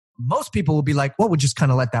most people will be like, well, we'll just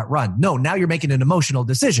kind of let that run. No, now you're making an emotional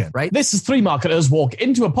decision, right? This is Three Marketers Walk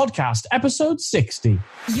into a Podcast, episode 60.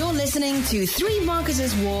 You're listening to Three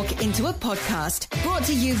Marketers Walk into a Podcast, brought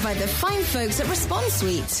to you by the fine folks at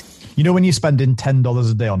ResponseSuite. You know when you're spending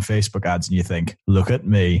 $10 a day on Facebook ads and you think, look at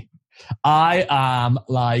me. I am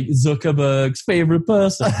like Zuckerberg's favorite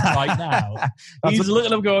person right now. He's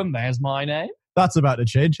looking at him going, there's my name. That's about to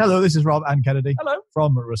change. Hello, this is Rob and Kennedy. Hello.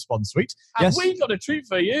 From ResponseSuite. And we got a treat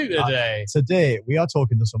for you today. Today, we are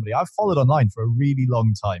talking to somebody I've followed online for a really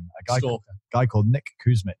long time. A guy called Nick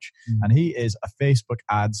Kuzmich. And he is a Facebook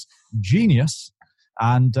ads genius.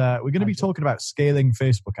 And we're going to be talking about scaling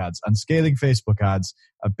Facebook ads and scaling Facebook ads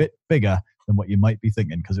a bit bigger than what you might be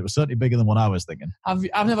thinking, because it was certainly bigger than what I was thinking.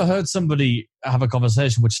 I've never heard somebody have a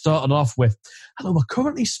conversation which started off with, hello, we're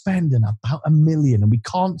currently spending about $1 million and we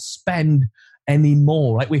can't spend any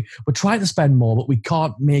more. Like we're trying to spend more, but we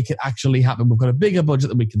can't make it actually happen. We've got a bigger budget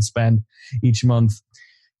that we can spend each month.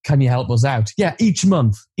 Can you help us out? Yeah, each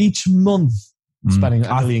month spending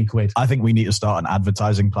 £1 million. I think we need to start an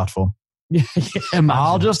advertising platform. Yeah,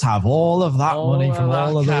 I'll just have all of that money from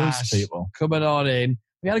all of those people coming on in.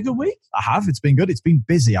 We had a good week? I have. It's been good. It's been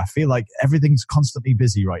busy. I feel like everything's constantly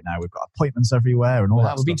busy right now. We've got appointments everywhere and all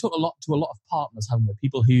that. We've been talking to a lot of partners, haven't we?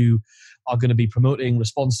 People who are going to be promoting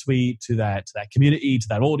ResponseSuite to their community, to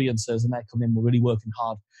their audiences, and they're coming in. We're really working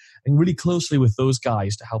hard and really closely with those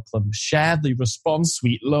guys to help them share the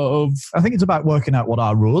ResponseSuite love. I think it's about working out what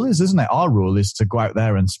our role is, isn't it? Our role is to go out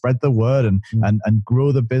there and spread the word and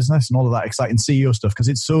grow the business and all of that exciting CEO stuff, because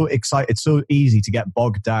it's so exciting. It's so easy to get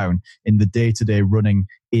bogged down in the day-to-day running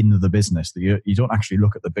in the business that you don't actually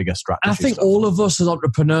look at the bigger strategy. I think stuff. all of us as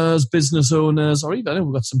entrepreneurs, business owners, or even I know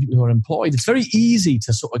we've got some people who are employed, it's very easy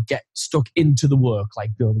to sort of get stuck into the work,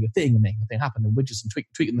 like building a thing and making a thing happen and widgets and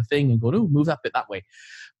tweaking the thing and going, oh, move that bit that way.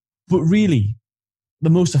 But really, the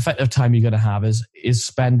most effective time you're going to have is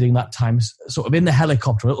spending that time sort of in the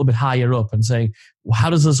helicopter, a little bit higher up, and saying, well, how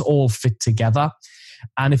does this all fit together?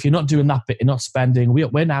 And if you're not doing that bit, you're not spending,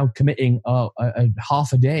 we're now committing a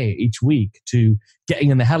half a day each week to getting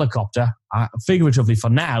in the helicopter, figuratively for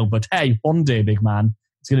now, but hey, one day, big man,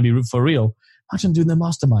 it's going to be for real. Imagine doing the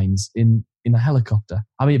masterminds in a helicopter.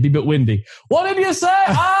 I mean, it'd be a bit windy. What did you say?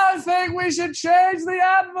 I think we should change the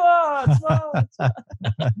advert.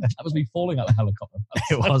 That was me falling out of the helicopter.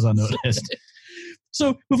 It was, I noticed.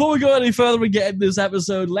 So before we go any further and get into this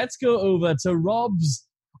episode, let's go over to Rob's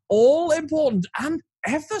all-important and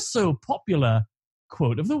ever so popular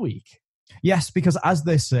quote of the week. Yes, because as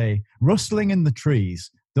they say, rustling in the trees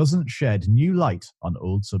doesn't shed new light on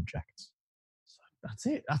old subjects. That's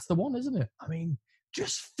it. That's the one, isn't it? I mean,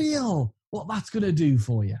 just feel what that's going to do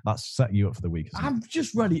for you. That's setting you up for the week, isn't it? I'm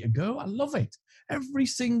just ready to go. I love it. Every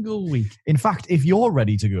single week. In fact, if you're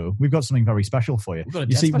ready to go, we've got something very special for you.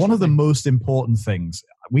 You see, one of the most important things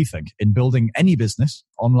we think in building any business,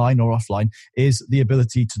 online or offline, is the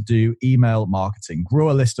ability to do email marketing,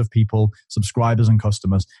 grow a list of people, subscribers and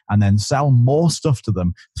customers, and then sell more stuff to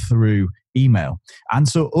them through email. And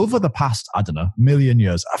so over the past,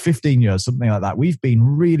 15 years, something like that, we've been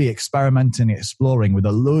really experimenting, exploring with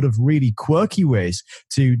a load of really quirky ways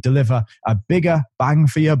to deliver a bigger bang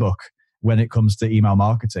for your buck when it comes to email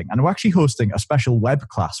marketing. And we're actually hosting a special web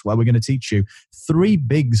class where we're going to teach you 3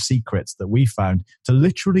 big secrets that we found to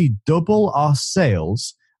literally double our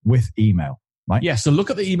sales with email. Right? Yeah, so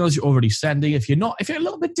look at the emails you're already sending. If you're a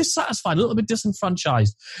little bit dissatisfied, a little bit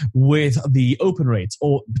disenfranchised with the open rates,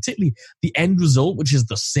 or particularly the end result, which is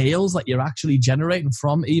the sales that you're actually generating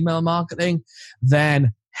from email marketing,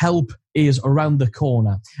 then help is around the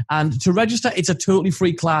corner. And to register, it's a totally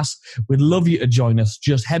free class. We'd love you to join us.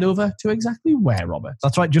 Just head over to exactly where, Robert?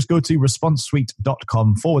 That's right. Just go to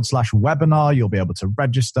responsesuite.com/webinar. You'll be able to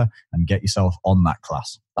register and get yourself on that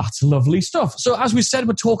class. That's lovely stuff. So as we said,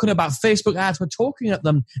 we're talking about Facebook ads. We're talking at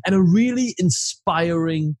them at a really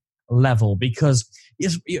inspiring level, because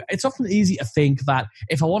it's often easy to think that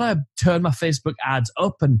if I want to turn my Facebook ads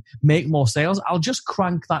up and make more sales, I'll just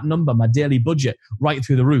crank that number, my daily budget, right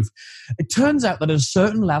through the roof. It turns out that at a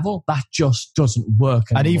certain level, that just doesn't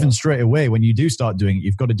work anymore. And even straight away, when you do start doing it,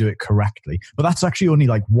 you've got to do it correctly. But that's actually only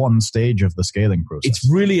like one stage of the scaling process. It's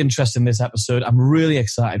really interesting, this episode. I'm really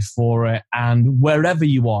excited for it. And wherever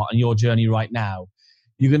you are on your journey right now,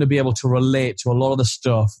 you're going to be able to relate to a lot of the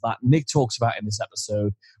stuff that Nick talks about in this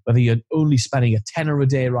episode, whether you're only spending a tenner a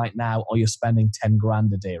day right now or you're spending 10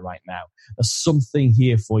 grand a day right now. There's something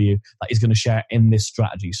here for you that he's going to share in this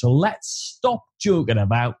strategy. So let's stop joking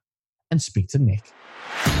about and speak to Nick.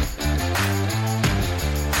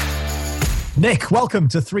 Nick, welcome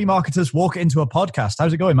to Three Marketers Walk into a Podcast.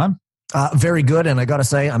 How's it going, man? Very good. And I got to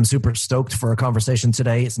say, I'm super stoked for a conversation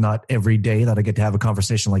today. It's not every day that I get to have a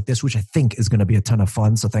conversation like this, which I think is going to be a ton of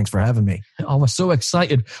fun. So thanks for having me. Oh, we're so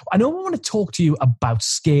excited. I know I want to talk to you about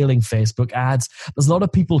scaling Facebook ads. There's a lot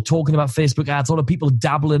of people talking about Facebook ads, a lot of people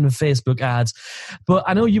dabbling in Facebook ads. But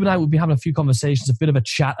I know you and I will be having a few conversations, a bit of a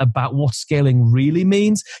chat about what scaling really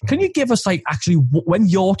means. Can you give us actually when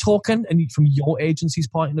you're talking and from your agency's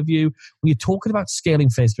point of view, when you're talking about scaling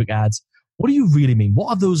Facebook ads, what do you really mean? What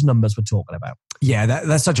are those numbers we're talking about? Yeah,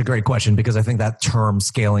 that's such a great question because I think that term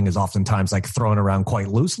scaling is oftentimes thrown around quite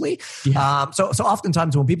loosely. Yeah. So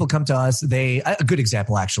oftentimes when people come to us, a good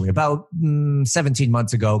example actually, about 17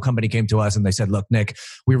 months ago, a company came to us and they said, look, Nick,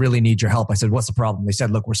 we really need your help. I said, what's the problem? They said,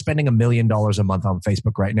 look, we're spending $1 million a month on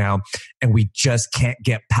Facebook right now, and we just can't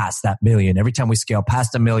get past that million. Every time we scale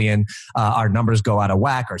past $1 million, our numbers go out of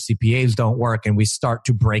whack, our CPAs don't work, and we start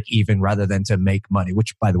to break even rather than to make money,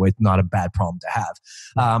 which by the way, is not a bad problem to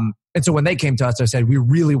have. And so when they came to us, I said, we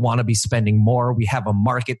really want to be spending more. We have a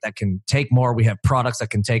market that can take more. We have products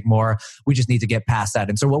that can take more. We just need to get past that.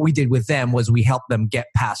 And so what we did with them was we helped them get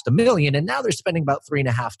past $1 million. And now they're spending about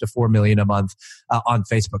 $3.5 to $4 million a month on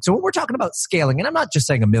Facebook. So when we're talking about scaling, and I'm not just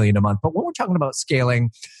saying $1 million a month, but when we're talking about scaling,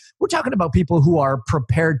 we're talking about people who are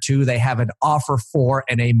prepared to, they have an offer for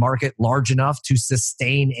and a market large enough to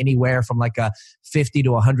sustain anywhere from a $50,000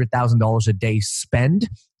 to $100,000 a day spend.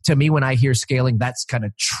 To me, when I hear scaling, that's kind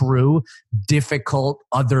of true, difficult,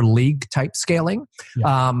 other league type scaling.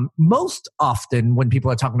 Yeah. Most often when people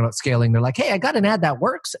are talking about scaling, they're like, hey, I got an ad that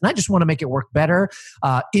works and I just want to make it work better.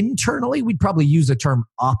 Internally, we'd probably use the term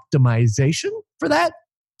optimization for that.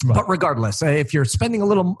 Right. But regardless, if you're spending a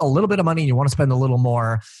little bit of money and you want to spend a little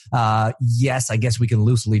more, yes, I guess we can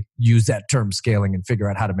loosely use that term scaling and figure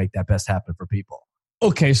out how to make that best happen for people.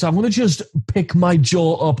 Okay, so I'm going to just pick my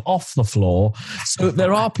jaw up off the floor. So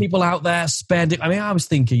there are people out there spending, I was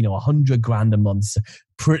thinking, $100,000 a month,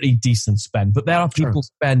 pretty decent spend, but there are people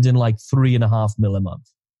spending $3.5 million a month.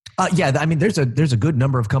 Yeah, there's a good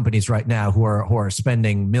number of companies right now who are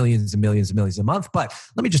spending millions and millions and millions a month. But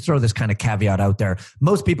let me just throw this kind of caveat out there.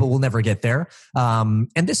 Most people will never get there. And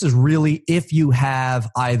this is really if you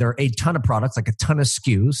have either a ton of products, like a ton of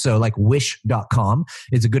SKUs. So Wish.com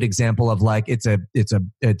is a good example of it's a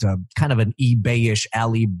kind of an eBay-ish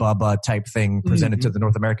Alibaba type thing presented to the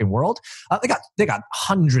North American world. They got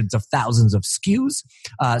hundreds of thousands of SKUs.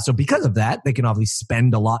 So because of that, they can obviously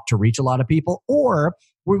spend a lot to reach a lot of people. Or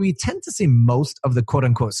where we tend to see most of the quote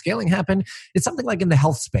unquote scaling happen is something like in the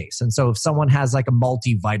health space. And so if someone has a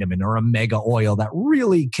multivitamin or a mega oil that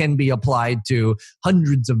really can be applied to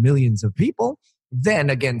hundreds of millions of people,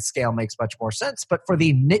 then again, scale makes much more sense. But for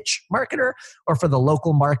the niche marketer or for the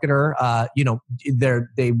local marketer,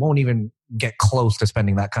 they won't even get close to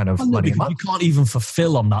spending that kind of money a month. You can't even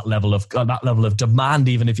fulfill on that level of demand,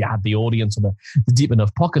 even if you had the audience or the deep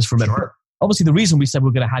enough pockets from it. Sure. Obviously, the reason we said we're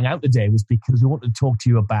going to hang out today was because we wanted to talk to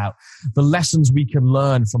you about the lessons we can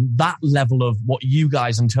learn from that level of what you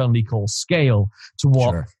guys internally call scale to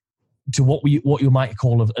what you might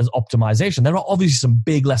call as optimization. There are obviously some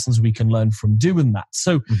big lessons we can learn from doing that.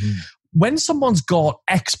 So when someone's got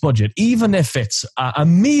X budget, even if it's a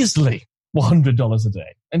measly $100 a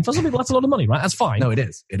day, and for some people that's a lot of money, right? That's fine. No, it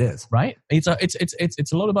is. It is. Right? It's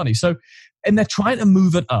a lot of money. So, and they're trying to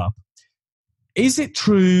move it up. Is it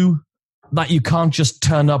true that you can't just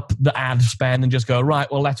turn up the ad spend and just go, right,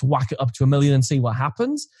 well, let's whack it up to $1 million and see what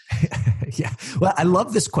happens? Yeah. Well, I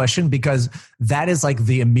love this question because that is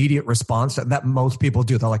the immediate response that most people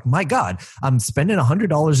do. They're like, my God, I'm spending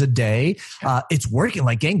 $100 a day. It's working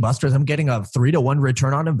like gangbusters. I'm getting a 3-to-1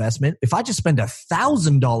 return on investment. If I just spend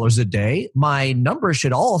 $1,000 a day, my numbers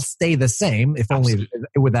should all stay the same. If only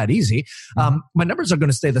it were that easy. My numbers are going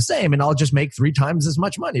to stay the same and I'll just make 3 times as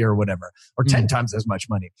much money or whatever, or 10 times as much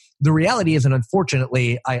money. The reality is, and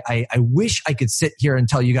unfortunately, I wish I could sit here and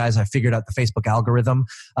tell you guys I figured out the Facebook algorithm.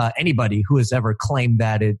 Anybody who has ever claimed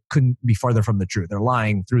that, it couldn't be farther from the truth. They're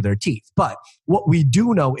lying through their teeth. But what we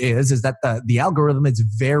do know is that the algorithm is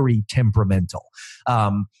very temperamental.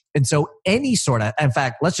 And so any sort of, in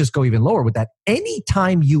fact, let's just go even lower with that.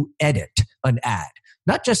 Anytime you edit an ad,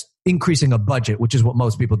 not just increasing a budget, which is what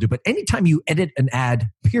most people do, but anytime you edit an ad,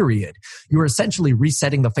 period, you're essentially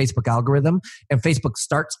resetting the Facebook algorithm, and Facebook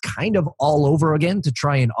starts kind of all over again to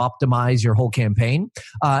try and optimize your whole campaign.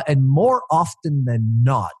 And more often than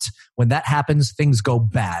not, when that happens, things go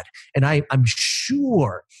bad. And I'm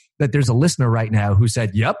sure that there's a listener right now who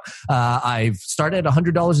said, yep, I've started at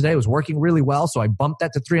 $100 a day. It was working really well. So I bumped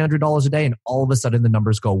that to $300 a day and all of a sudden the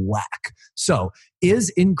numbers go whack. So is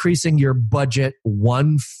increasing your budget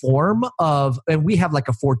one form of, and we have like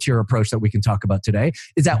a 4-tier approach that we can talk about today.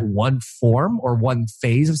 Is that one form or one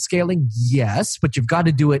phase of scaling? Yes, but you've got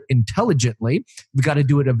to do it intelligently. You've got to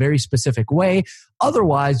do it a very specific way.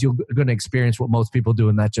 Otherwise, you're going to experience what most people do,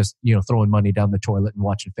 and that's just, throwing money down the toilet and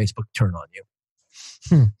watching Facebook turn on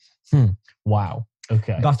you. Wow.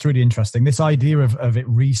 Okay. That's really interesting. This idea of it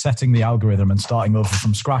resetting the algorithm and starting over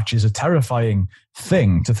from scratch is a terrifying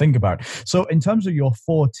thing to think about. So in terms of your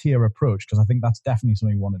 4-tier approach, because I think that's definitely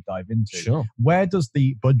something we want to dive into, sure. Where does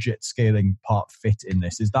the budget scaling part fit in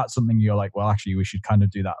this? Is that something you're like, well, actually, we should kind of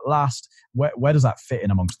do that last? Where does that fit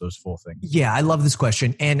in amongst those 4 things? Yeah, I love this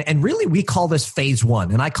question. And really, we call this phase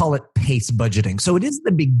 1, and I call it pace budgeting. So it is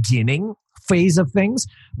the beginning phase of things,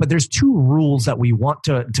 but there's 2 rules that we want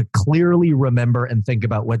to clearly remember and think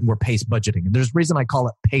about when we're pace budgeting. And there's a reason I call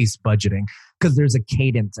it pace budgeting, because there's a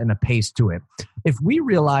cadence and a pace to it. If we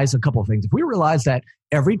realize a couple of things, if we realize that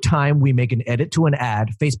every time we make an edit to an ad,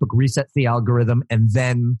 Facebook resets the algorithm and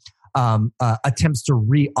then attempts to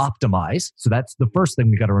re-optimize. So that's the first thing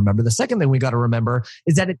we got to remember. The second thing we got to remember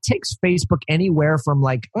is that it takes Facebook anywhere from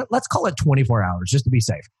let's call it 24 hours just to be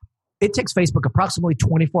safe. It takes Facebook approximately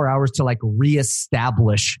 24 hours to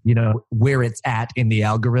reestablish, where it's at in the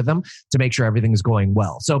algorithm to make sure everything is going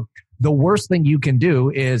well. So the worst thing you can do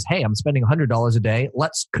is, hey, I'm spending $100 a day.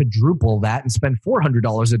 Let's quadruple that and spend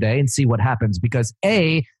 $400 a day and see what happens. Because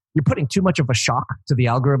A, you're putting too much of a shock to the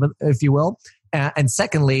algorithm, if you will. And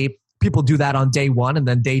secondly, people do that on day 1, and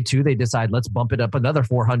then day 2, they decide, let's bump it up another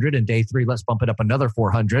 400. And day 3, let's bump it up another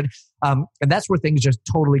 400. And that's where things just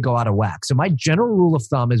totally go out of whack. So my general rule of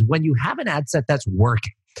thumb is when you have an ad set that's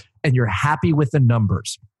working and you're happy with the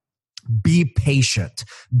numbers, be patient.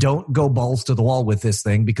 Don't go balls to the wall with this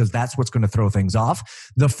thing, because that's what's going to throw things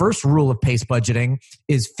off. The first rule of pace budgeting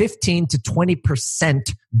is 15 to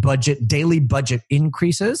 20% daily budget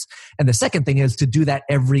increases. And the second thing is to do that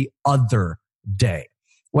every other day.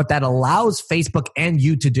 What that allows Facebook and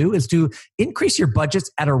you to do is to increase your budgets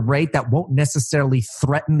at a rate that won't necessarily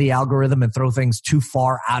threaten the algorithm and throw things too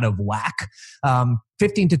far out of whack.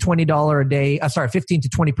 15 to $20 a day, 15 to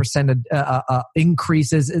 20%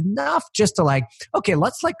 increases enough just to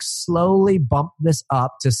let's slowly bump this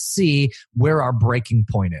up to see where our breaking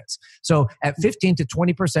point is. So at 15 to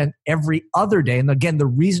 20% every other day, and again, the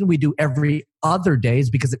reason we do every other day is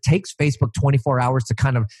because it takes Facebook 24 hours to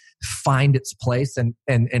kind of find its place and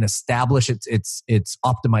establish its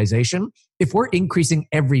optimization. If we're increasing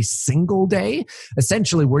every single day,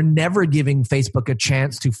 essentially we're never giving Facebook a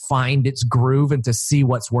chance to find its groove and to see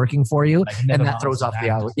what's working for you. And that throws off the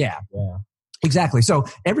algorithm. Yeah. Exactly. So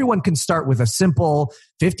everyone can start with a simple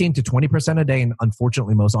 15 to 20% a day. And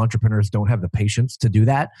unfortunately, most entrepreneurs don't have the patience to do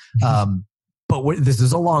that. But this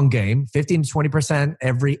is a long game. 15 to 20%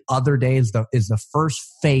 every other day is the first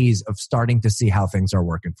phase of starting to see how things are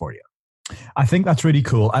working for you. I think that's really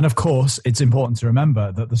cool. And of course, it's important to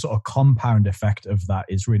remember that the sort of compound effect of that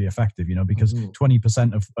is really effective, because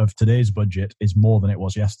 20% of today's budget is more than it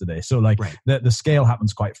was yesterday. So the scale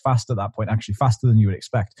happens quite fast at that point, actually faster than you would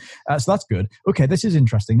expect. So that's good. Okay, this is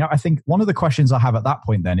interesting. Now, I think one of the questions I have at that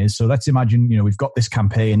point then is, so let's imagine, we've got this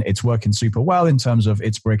campaign, it's working super well in terms of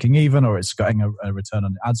it's breaking even or it's getting a return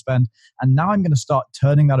on ad spend. And now I'm going to start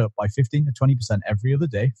turning that up by 15 to 20% every other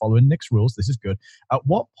day, following Nick's rules. This is good. At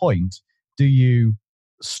what point do you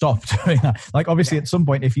stop doing that? Obviously, at some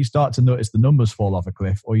point, if you start to notice the numbers fall off a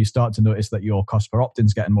cliff, or you start to notice that your cost per opt-in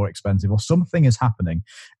is getting more expensive, or something is happening,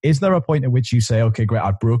 is there a point at which you say, okay, great,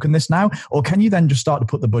 I've broken this now? Or can you then just start to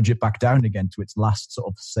put the budget back down again to its last sort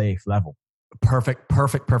of safe level? Perfect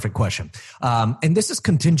question. And this is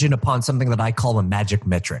contingent upon something that I call a magic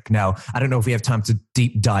metric. Now, I don't know if we have time to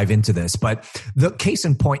deep dive into this, but the case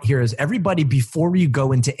in point here is everybody, before you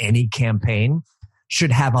go into any campaign,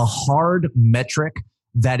 should have a hard metric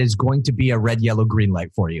that is going to be a red, yellow, green light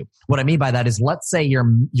for you. What I mean by that is, let's say your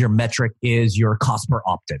metric is your cost per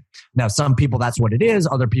opt-in. Now, some people, that's what it is.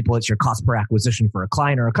 Other people, it's your cost per acquisition for a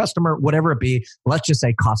client or a customer, whatever it be. Let's just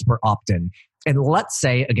say cost per opt-in. And let's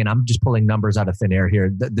say, again, I'm just pulling numbers out of thin air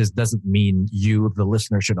here. This doesn't mean you, the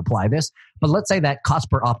listener, should apply this. But let's say that cost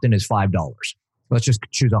per opt-in is $5. Let's just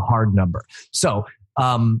choose a hard number. So,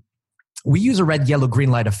 we use a red, yellow,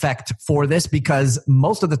 green light effect for this because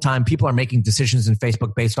most of the time people are making decisions in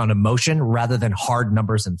Facebook based on emotion rather than hard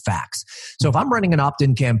numbers and facts. So if I'm running an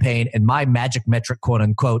opt-in campaign and my magic metric, quote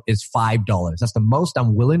unquote, is $5, that's the most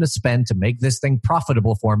I'm willing to spend to make this thing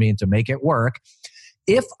profitable for me and to make it work.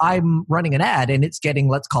 If I'm running an ad and it's getting,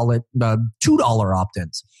 let's call it $2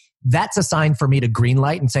 opt-ins, that's a sign for me to green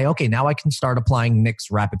light and say, okay, now I can start applying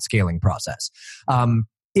Nick's rapid scaling process.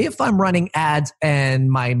 If I'm running ads and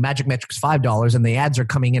my magic metric's $5 and the ads are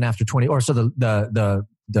coming in after 20, or so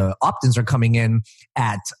the opt-ins are coming in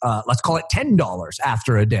at, let's call it $10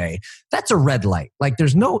 after a day, that's a red light. Like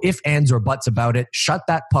there's no ifs, ands, or buts about it. Shut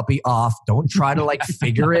that puppy off. Don't try to like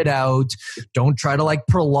figure it out. Don't try to like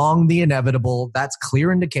prolong the inevitable. That's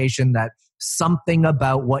clear indication that something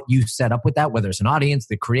about what you set up with that, whether it's an audience,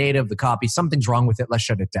 the creative, the copy, something's wrong with it. Let's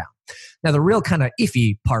shut it down. Now, the real kind of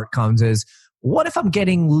iffy part comes is, what if I'm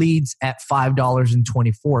getting leads at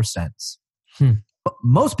 $5.24? But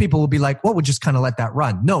most people will be like, well, we'll just kind of let that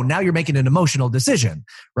run. No, now you're making an emotional decision,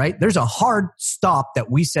 right? There's a hard stop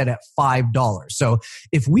that we set at $5. So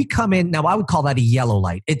if we come in, now I would call that a yellow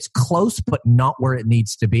light. It's close, but not where it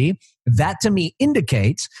needs to be. That to me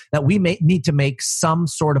indicates that we may need to make some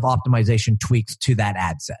sort of optimization tweaks to that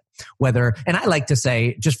ad set. Whether, and I like to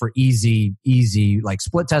say, just for easy like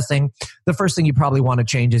split testing, the first thing you probably want to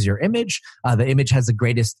change is your image. The image has the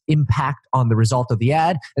greatest impact on the result of the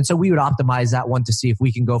ad. And so we would optimize that one to see if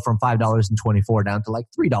we can go from $5.24 down to like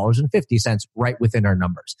 $3.50 right within our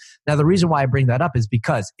numbers. Now, the reason why I bring that up is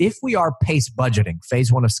because if we are pace budgeting,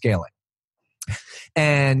 phase one of scaling,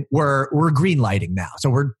 and we're green lighting now.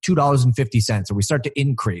 So we're $2.50 and we start to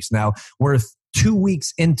increase. Now we're 2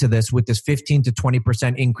 weeks into this with this 15 to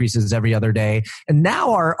 20% increases every other day. And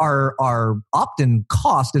now our opt-in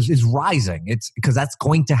cost is rising. It's because that's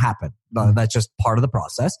going to happen. That's just part of the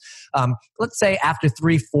process. Let's say after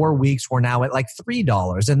 3-4 weeks, we're now at like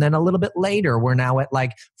 $3. And then a little bit later, we're now at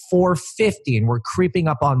like $4.50 and we're creeping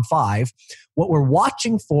up on $5. What we're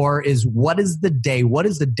watching for is what is the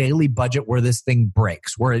daily budget where this thing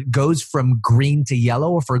breaks, where it goes from green to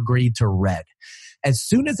yellow or from green to red. As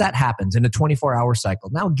soon as that happens in a 24-hour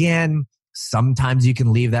cycle, now again, sometimes you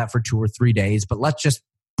can leave that for 2 or 3 days, but let's just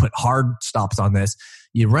put hard stops on this.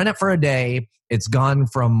 You run it for a day, it's gone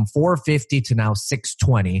from $4.50 to now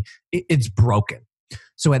 $6.20. It's broken.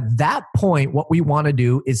 So at that point, what we want to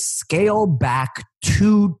do is scale back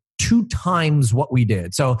two times what we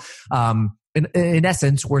did. So in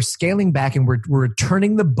essence, we're scaling back and we're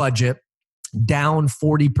returning the budget down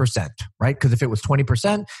 40%, right? Because if it was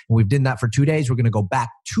 20% and we've done that for 2 days, we're going to go back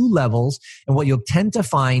 2 levels. And what you'll tend to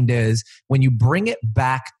find is when you bring it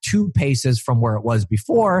back 2 paces from where it was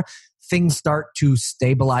before, things start to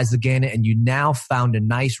stabilize again. And you now found a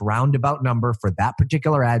nice roundabout number for that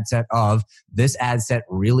particular ad set of this ad set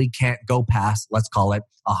really can't go past, let's call it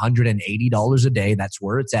 $180 a day. That's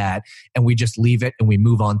where it's at. And we just leave it and we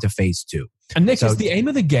move on to phase 2. And Nick, is the aim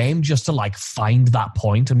of the game just to like find that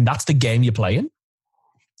point? I mean, that's the game you're playing?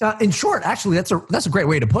 In short, actually, that's a great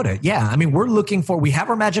way to put it. Yeah. I mean, we have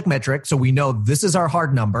our magic metric, so we know this is our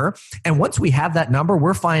hard number. And once we have that number,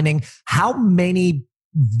 we're finding how many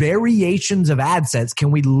variations of ad sets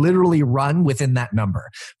can we literally run within that number.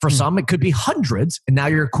 For some, it could be hundreds, and now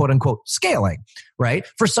you're quote unquote scaling, right?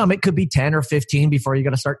 For some, it could be 10 or 15 before you're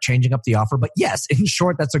going to start changing up the offer. But yes, in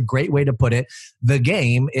short, that's a great way to put it. The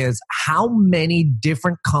game is how many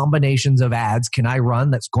different combinations of ads can I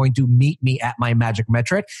run that's going to meet me at my magic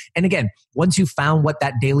metric. And again, once you found what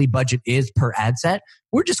that daily budget is per ad set,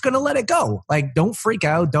 we're just going to let it go. Like, don't freak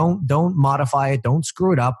out. Don't modify it. Don't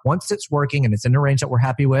screw it up. Once it's working and it's in a range that we're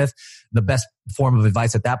happy with, the best form of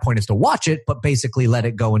advice at that point is to watch it, but basically let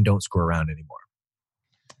it go and don't screw around anymore.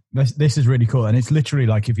 This is really cool. And it's literally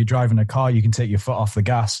like if you're driving a car, you can take your foot off the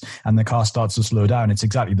gas and the car starts to slow down. It's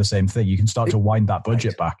exactly the same thing. You can start to wind that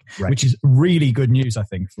budget back, which is really good news, I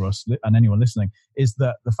think, for us and anyone listening, is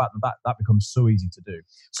that the fact that becomes so easy to do.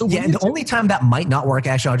 So yeah, and the only time that might not work,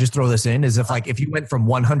 actually, I'll just throw this in, is if you went from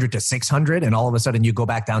 100 to 600 and all of a sudden you go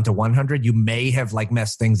back down to 100, you may have like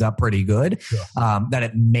messed things up pretty good, that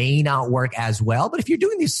it may not work as well. But if you're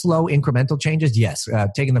doing these slow incremental changes, yes,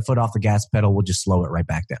 taking the foot off the gas pedal will just slow it right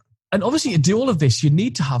back down. And obviously, to do all of this, you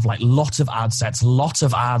need to have like lots of ad sets, lots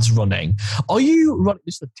of ads running.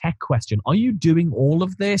 This is a tech question. Are you doing all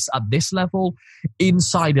of this at this level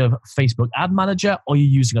inside of Facebook Ad Manager? Or are you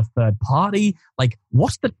using a third party? Like,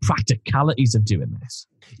 what's the practicalities of doing this?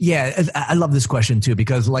 Yeah, I love this question too,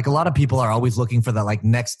 because like a lot of people are always looking for that like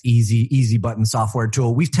next easy button software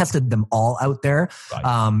tool. We've tested them all out there.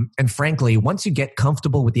 Right. And frankly, once you get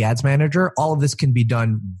comfortable with the Ads Manager, all of this can be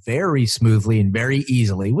done very smoothly and very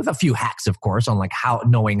easily with a few hacks, of course, on like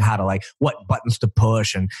knowing how to like what buttons to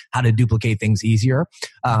push and how to duplicate things easier.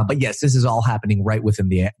 But yes, this is all happening right within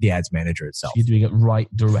the Ads Manager itself. So you're doing it right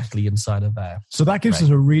directly inside of there. So that gives us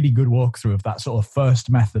a really good walkthrough of that sort of first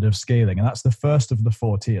method of scaling. And that's the first of the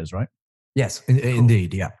 4 tiers, right? Yes,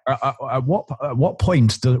 indeed. Yeah. At what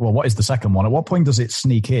point what is the second one? At what point does it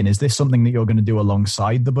sneak in? Is this something that you're going to do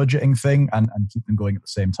alongside the budgeting thing and keep them going at the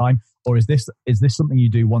same time? Or is this something you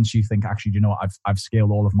do once you think, actually, do you know what? I've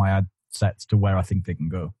scaled all of my ad sets to where I think they can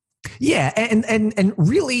go? Yeah. And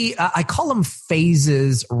really, I call them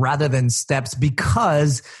phases rather than steps,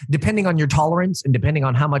 because depending on your tolerance and depending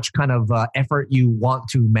on how much kind of effort you want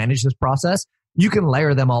to manage this process, you can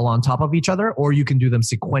layer them all on top of each other, or you can do them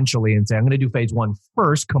sequentially and say, I'm going to do phase 1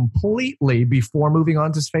 first completely before moving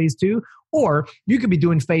on to phase 2. Or you could be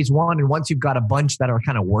doing phase 1, and once you've got a bunch that are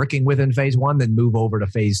kind of working within phase 1, then move over to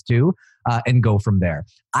phase 2 and go from there.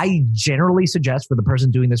 I generally suggest for the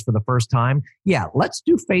person doing this for the first time, let's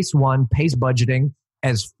do phase 1, pace budgeting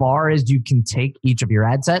as far as you can take each of your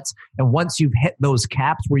ad sets. And once you've hit those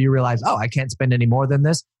caps where you realize, I can't spend any more than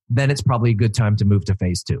this, then it's probably a good time to move to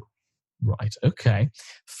phase 2. Right. Okay.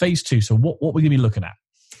 Phase 2. So what we're going to be looking at?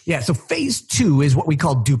 Yeah. So phase 2 is what we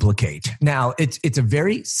call duplicate. Now it's a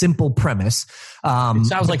very simple premise. It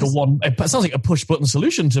sounds like a push button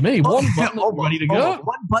solution to me. One button, ready to go.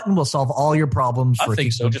 One button will solve all your problems. I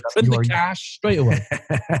think so. Just print the cash straight away.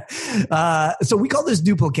 So we call this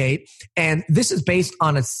duplicate. And this is based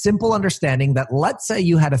on a simple understanding that, let's say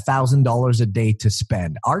you had $1,000 a day to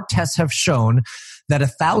spend. Our tests have shown that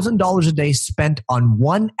 $1,000 a day spent on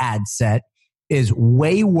one ad set is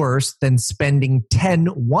way worse than spending 10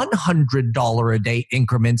 $100 a day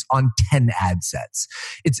increments on 10 ad sets.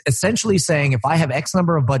 It's essentially saying, if I have X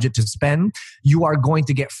number of budget to spend, you are going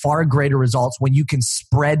to get far greater results when you can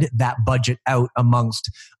spread that budget out amongst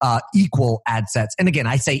equal ad sets. And again,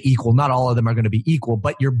 I say equal, not all of them are going to be equal,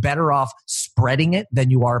 but you're better off spreading it than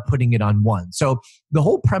you are putting it on one. So the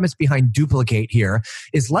whole premise behind duplicate here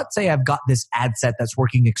is, let's say I've got this ad set that's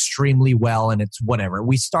working extremely well, and it's whatever.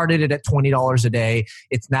 We started it at $20 a day.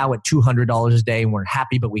 It's now at $200 a day, and we're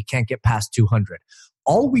happy, but we can't get past 200.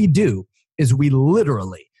 All we do is we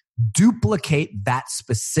literally duplicate that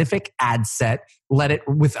specific ad set, let it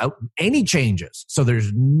without any changes. So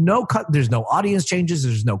there's no audience changes,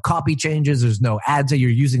 there's no copy changes, there's no ads that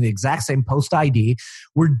you're using the exact same post ID.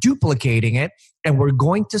 We're duplicating it, and we're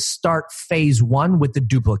going to start phase 1 with the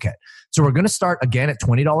duplicate. So we're going to start again at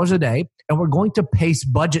 $20 a day, and we're going to pace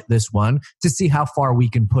budget this one to see how far we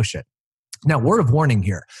can push it. Now, word of warning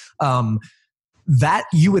here. That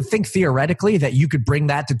you would think theoretically that you could bring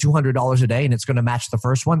that to $200 a day and it's going to match the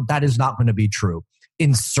first one. That is not going to be true.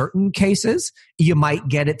 In certain cases, you might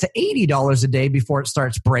get it to $80 a day before it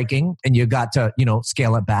starts breaking, and you got to,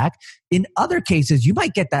 scale it back. In other cases, you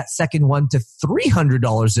might get that second one to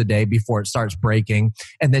 $300 a day before it starts breaking,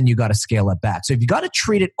 and then you got to scale it back. So if you got to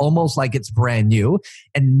treat it almost like it's brand new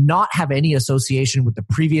and not have any association with the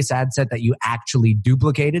previous ad set that you actually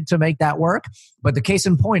duplicated to make that work. But the case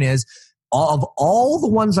in point is, of all the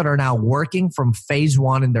ones that are now working from phase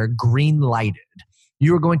 1 and they're green lighted,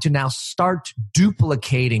 you are going to now start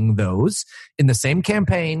duplicating those in the same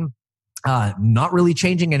campaign, not really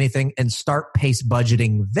changing anything, and start pace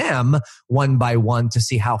budgeting them one by one to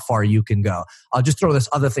see how far you can go. I'll just throw this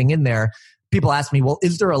other thing in there. People ask me, well,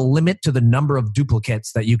 is there a limit to the number of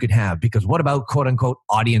duplicates that you could have? Because what about quote unquote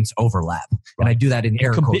audience overlap? Right. And I do that in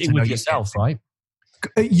air quotes. Competing with yourself, right?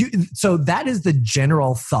 So that is the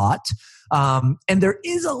general thought. And there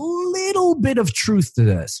is a little bit of truth to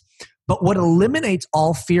this. But what eliminates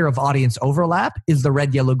all fear of audience overlap is the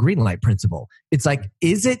red, yellow, green light principle. It's like,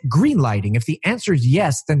 is it green lighting? If the answer is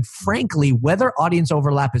yes, then frankly, whether audience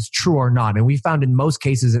overlap is true or not, and we found in most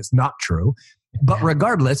cases it's not true. But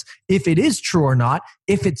regardless, if it is true or not,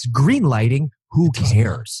 if it's green lighting, who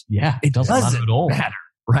cares? Yeah, it doesn't matter at all.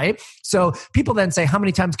 Right? So people then say, how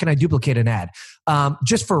many times can I duplicate an ad?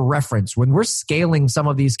 Just for reference, when we're scaling some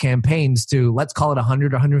of these campaigns to, let's call it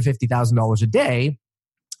 $100,000 or $150,000 a day,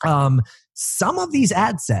 some of these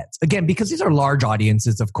ad sets, again, because these are large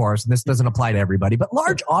audiences, of course, and this doesn't apply to everybody, but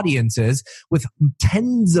large audiences with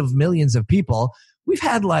tens of millions of people, we've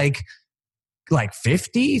had like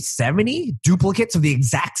 50, 70 duplicates of the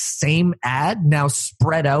exact same ad now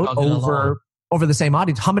spread out over the same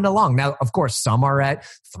audience, humming along. Now, of course, some are at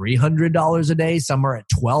 $300 a day, some are at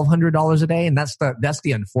 $1,200 a day, and that's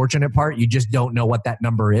the unfortunate part. You just don't know what that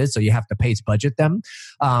number is, so you have to pace budget them.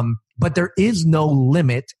 But there is no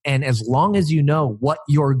limit, and as long as you know what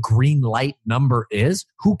your green light number is,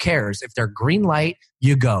 who cares? If they're green light,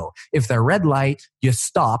 you go. If they're red light, you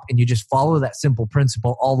stop, and you just follow that simple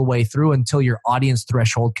principle all the way through until your audience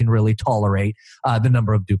threshold can really tolerate the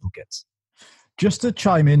number of duplicates. Just to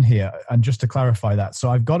chime in here and just to clarify that. So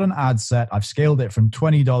I've got an ad set. I've scaled it from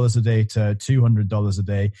 $20 a day to $200 a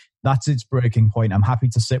day. That's its breaking point. I'm happy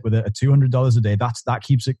to sit with it at $200 a day. That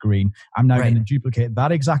keeps it green. I'm now going to duplicate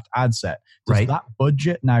that exact ad set. Does that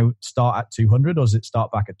budget now start at 200 or does it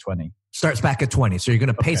start back at 20? Starts back at 20. So you're going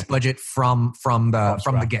to paste budget from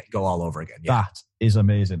the get-go all over again. Yeah. That is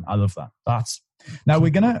amazing. I love that. Now we're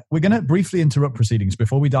gonna briefly interrupt proceedings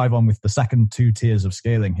before we dive on with the second two tiers of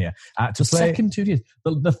scaling here. Second two tiers,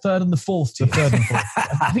 the third and the fourth tier. The third and fourth.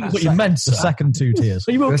 I think it's what you meant. The second two tiers.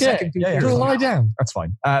 Are you okay? Lie down. That's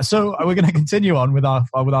fine. So we're going to continue on with our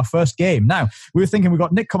first game. Now we were thinking we've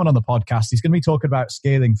got Nick coming on the podcast. He's going to be talking about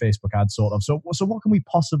scaling Facebook ads, sort of. So what can we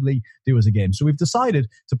possibly do as a game? So we've decided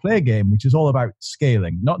to play a game which is all about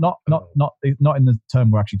scaling. Not in the term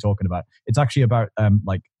we're actually talking about. It's actually about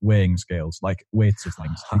like weighing scales, like weights of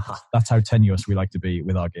things. That's how tenuous we like to be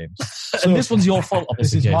with our games. So, and this one's your fault.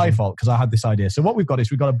 This is my fault because I had this idea. So what we've got is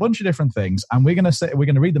we've got a bunch of different things, and we're going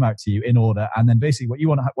to read them out to you in order. And then basically, what you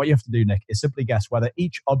have to do, Nick, is simply guess whether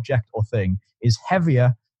each object or thing is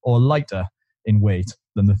heavier or lighter in weight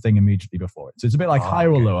than the thing immediately before it. So it's a bit like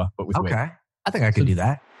higher or lower, but with weight. Okay, I think I can do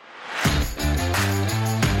that.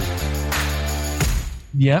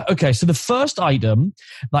 Yeah, okay. So the first item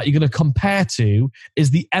that you're going to compare to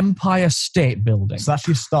is the Empire State Building. So that's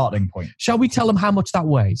your starting point. Shall we tell them how much that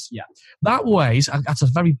weighs? Yeah. That weighs, that's a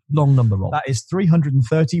very long number, Rob. That is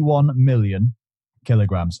 331 million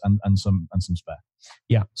kilograms and some spare.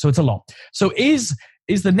 Yeah, so it's a lot. So is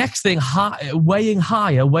the next thing weighing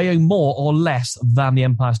higher, weighing more or less than the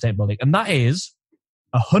Empire State Building? And that is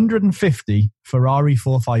 150 Ferrari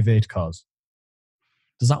 458 cars.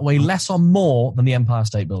 Does that weigh less or more than the Empire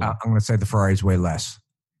State Building? I'm going to say the Ferraris weigh less.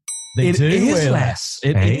 It is less.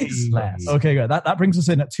 It is less. Okay, good. That brings us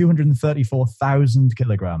in at 234,000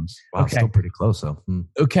 kilograms. Wow, okay. Still pretty close, though.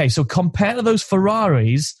 Okay, so compared to those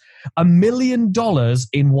Ferraris, $1 million in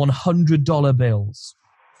 $100 bills.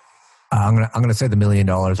 I'm gonna say the $1 million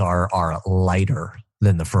are lighter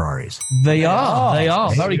than the Ferraris. They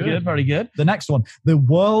are. Very good. Very good. The next one, the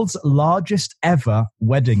world's largest ever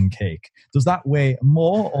wedding cake. Does that weigh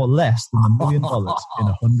more or less than $1 million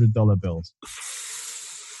in $100 bills?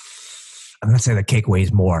 I'm going to say the cake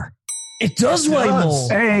weighs more. It does weigh more.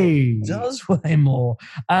 Hey. It does weigh more.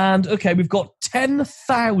 And okay, we've got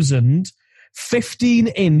 10,000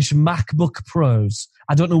 15-inch MacBook Pros.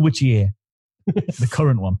 I don't know which year. The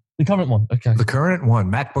current one. The current one. Okay. The current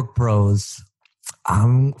one, MacBook Pros.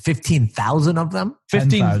 15,000 of them?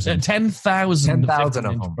 10,000 of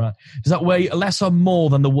them. Does that weigh less or more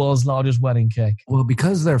than the world's largest wedding cake? Well,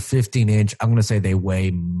 because they're 15-inch, I'm going to say they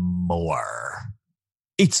weigh more.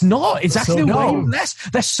 It's not. It's actually way less.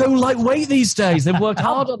 They're so lightweight these days. They've worked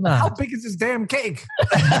hard on that. How big is this damn cake?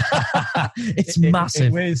 It's massive.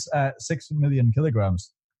 It weighs 6 million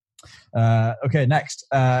kilograms. Okay, next.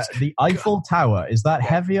 The Eiffel Tower. Is that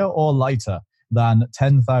heavier or lighter than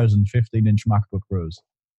 10,000 15-inch MacBook Pros?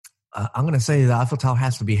 I'm going to say the Eiffel Tower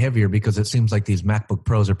has to be heavier because it seems like these MacBook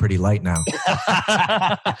Pros are pretty light now.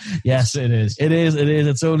 Yes, it is. It is.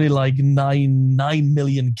 It's only like 9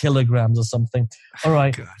 million kilograms or something. All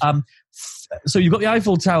right. So you've got the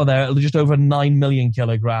Eiffel Tower there, just over 9 million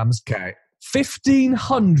kilograms. Okay.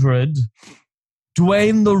 1,500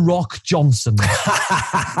 Dwayne The Rock Johnson.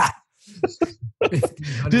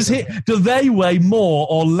 Do they weigh more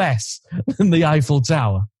or less than the Eiffel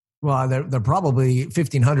Tower? Well, they're probably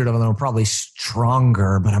 1,500 of them are probably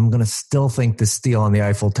stronger, but I'm going to still think the steel on the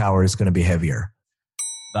Eiffel Tower is going to be heavier.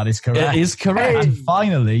 That is correct. It is correct. And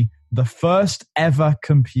finally, the first ever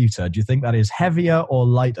computer. Do you think that is heavier or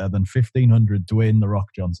lighter than 1,500 Dwayne The Rock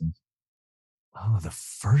Johnson? Oh, the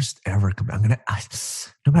first ever computer.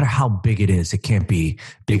 No matter how big it is, it can't be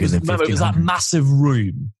bigger than 1,500. It was that massive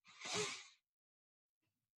room.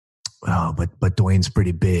 Oh, but Dwayne's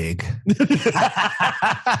pretty big.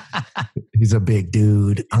 He's a big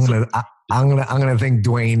dude. I'm gonna think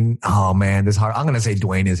Dwayne. Oh man, this is hard. I'm gonna say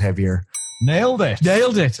Dwayne is heavier. Nailed it.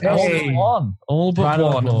 Hey. All but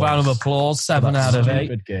one. Round of applause. 7 out of 8.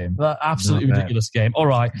 Good game. That absolutely ridiculous game. All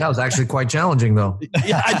right. That was actually quite challenging, though.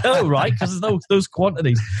 Yeah, I know, right? Because there's those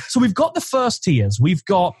quantities. So we've got the first tiers. We've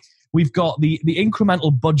got the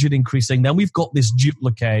incremental budget increasing. Then we've got this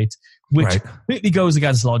duplicate, which completely goes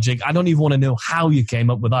against logic. I don't even want to know how you came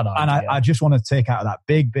up with that idea. And I just want to take out of that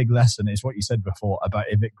big lesson is what you said before about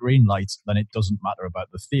if it green lights, then it doesn't matter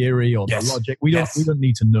about the theory or the logic. We don't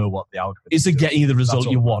need to know what the outcome is. Is it getting you the result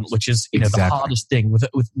you want, which is the hardest thing with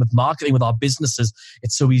marketing, with our businesses.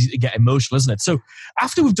 It's so easy to get emotional, isn't it? So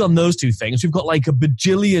after we've done those two things, we've got like a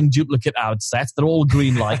bajillion duplicate ad sets. They're all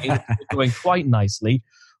green lighting, going quite nicely.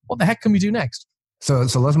 What the heck can we do next? So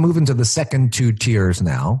let's move into the second two tiers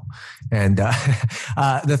now, and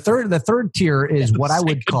the third tier is what I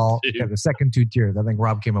would call the second two tiers. I think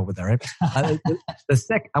Rob came up with that, right?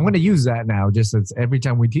 I'm going to use that now, just as every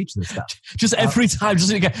time we teach this stuff. Just every time,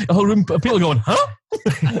 just a whole room of people going, huh?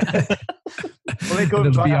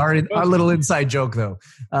 It'll be our little inside joke, though.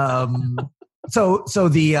 So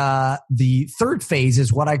the third phase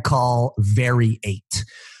is what I call variate.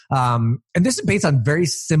 And this is based on very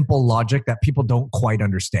simple logic that people don't quite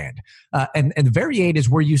understand. And variate is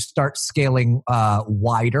where you start scaling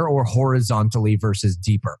wider or horizontally versus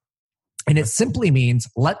deeper. And it simply means,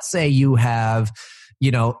 let's say you have,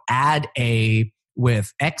 ad A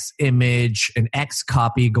with X image and X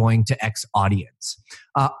copy going to X audience.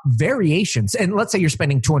 Variations, and let's say you're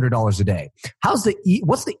spending $200 a day.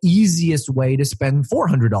 What's the easiest way to spend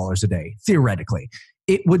 $400 a day, theoretically?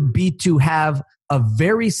 It would be to have a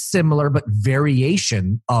very similar but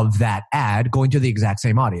variation of that ad going to the exact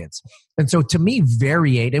same audience. And so to me,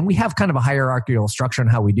 variate, and we have kind of a hierarchical structure on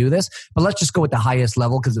how we do this, but let's just go with the highest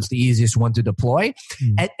level because it's the easiest one to deploy.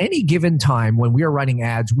 At any given time when we are running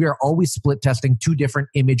ads, we are always split testing two different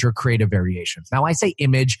image or creative variations. Now I say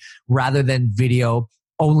image rather than video,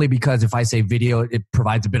 only because if I say video, it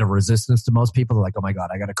provides a bit of resistance to most people. They're like, oh my God,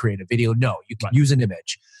 I got to create a video. No, you can use an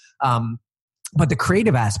image. But the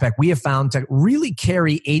creative aspect we have found to really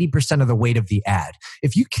carry 80% of the weight of the ad.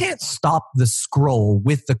 If you can't stop the scroll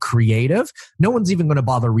with the creative, no one's even going to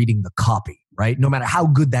bother reading the copy, right? No matter how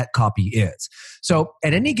good that copy is. So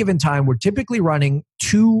at any given time, we're typically running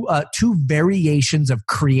two variations of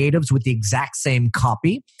creatives with the exact same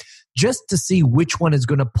copy just to see which one is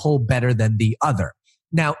going to pull better than the other.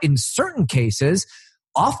 Now, in certain cases,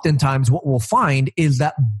 oftentimes what we'll find is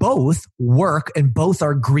that both work and both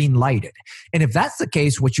are green lighted. And if that's the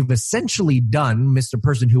case, what you've essentially done, Mr.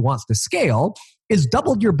 Person who wants to scale, is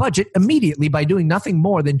doubled your budget immediately by doing nothing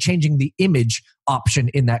more than changing the image option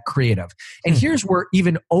in that creative. And here's where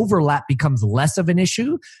even overlap becomes less of an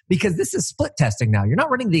issue, because this is split testing now. You're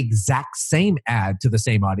not running the exact same ad to the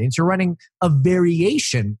same audience. You're running a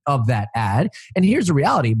variation of that ad. And here's the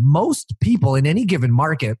reality. Most people in any given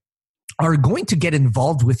market are going to get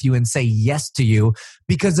involved with you and say yes to you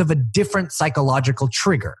because of a different psychological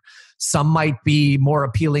trigger. Some might be more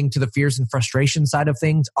appealing to the fears and frustration side of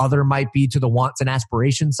things. Other might be to the wants and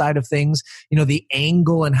aspirations side of things. The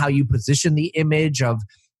angle and how you position the image of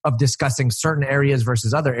discussing certain areas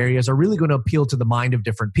versus other areas are really going to appeal to the mind of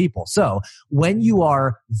different people. So when you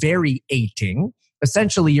are variating,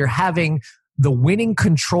 essentially you're having the winning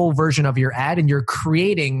control version of your ad, and you're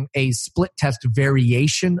creating a split test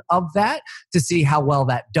variation of that to see how well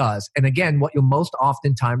that does. And again, what you'll most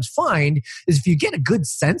oftentimes find is if you get a good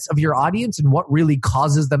sense of your audience and what really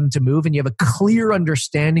causes them to move, and you have a clear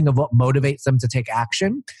understanding of what motivates them to take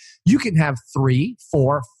action, you can have 3,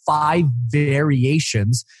 4, 5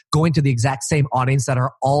 variations going to the exact same audience that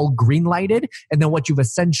are all green lighted. And then what you've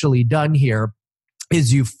essentially done here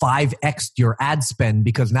is you 5x'd your ad spend,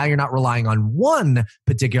 because now you're not relying on one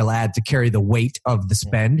particular ad to carry the weight of the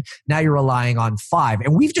spend. Now you're relying on 5.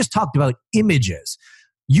 And we've just talked about images.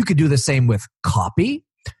 You could do the same with copy.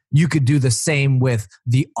 You could do the same with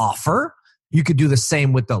the offer. You could do the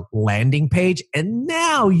same with the landing page. And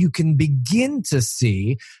now you can begin to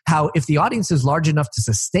see how, if the audience is large enough to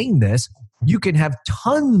sustain this, you can have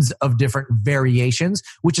tons of different variations,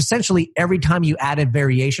 which essentially every time you add a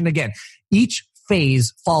variation, again, each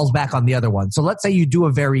phase falls back on the other one. So let's say you do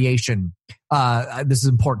a variation. This is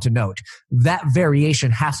important to note. That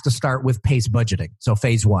variation has to start with pace budgeting. So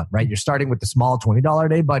phase 1, right? You're starting with the small $20 a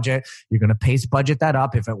day budget. You're going to pace budget that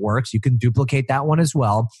up. If it works, you can duplicate that one as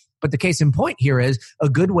well. But the case in point here is a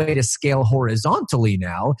good way to scale horizontally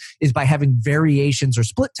now is by having variations or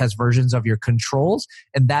split test versions of your controls.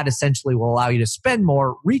 And that essentially will allow you to spend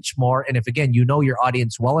more, reach more. And if, again, you know your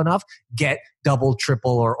audience well enough, get double,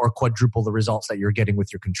 triple, or quadruple the results that you're getting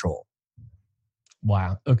with your control.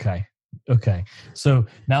 Wow. Okay. So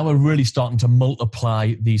now we're really starting to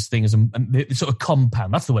multiply these things and they sort of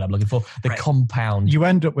compound. That's the word I'm looking for. The compound. You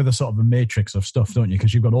end up with a sort of a matrix of stuff, don't you?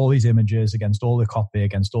 Because you've got all these images against all the copy,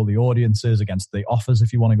 against all the audiences, against the offers,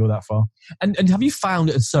 if you want to go that far. And have you found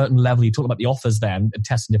at a certain level, you talk about the offers then and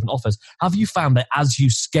testing different offers, have you found that as you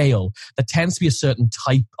scale, there tends to be a certain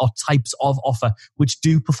type or types of offer which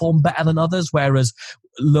do perform better than others, whereas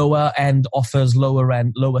lower end offers,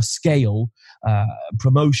 lower scale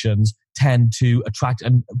promotions tend to attract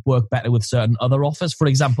and work better with certain other offers? For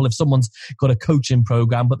example, if someone's got a coaching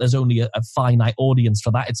program, but there's only a finite audience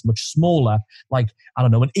for that, it's much smaller. Like, I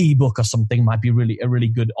don't know, an ebook or something might be a really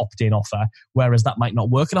good opt-in offer, whereas that might not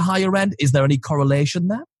work at a higher end. Is there any correlation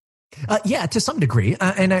there? Yeah, to some degree.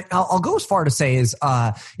 And I'll go as far to say is,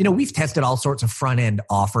 we've tested all sorts of front end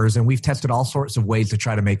offers and we've tested all sorts of ways to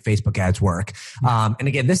try to make Facebook ads work. And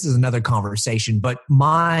again, this is another conversation, but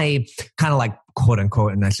my kind of like quote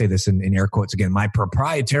unquote, and I say this in air quotes again, my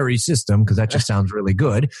proprietary system, because that just sounds really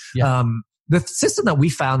good. Yeah. The system that we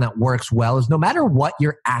found that works well is no matter what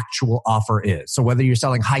your actual offer is. So whether you're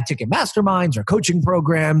selling high ticket masterminds or coaching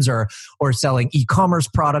programs or selling e-commerce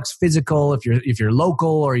products, physical, if you're local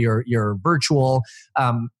or you're virtual,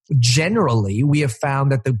 generally we have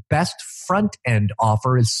found that the best front end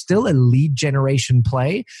offer is still a lead generation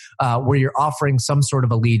play where you're offering some sort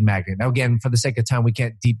of a lead magnet. Now, again, for the sake of time, we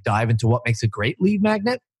can't deep dive into what makes a great lead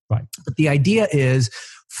magnet. Right. But the idea is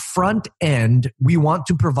front end, we want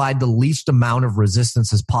to provide the least amount of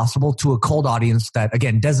resistance as possible to a cold audience that,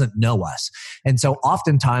 again, doesn't know us. And so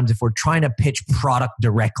oftentimes, if we're trying to pitch product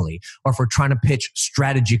directly, or if we're trying to pitch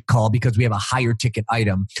strategy call because we have a higher ticket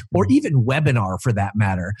item, or even webinar for that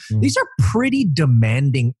matter, these are pretty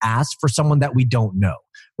demanding asks for someone that we don't know.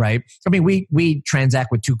 Right? I mean, we transact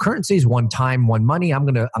with two currencies, one time, one money. I'm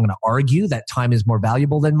gonna argue that time is more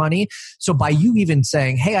valuable than money. So by you even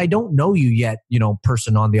saying, hey, I don't know you yet,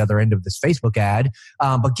 person on the other end of this Facebook ad,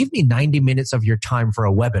 but give me 90 minutes of your time for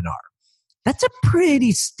a webinar. That's a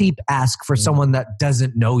pretty steep ask for someone that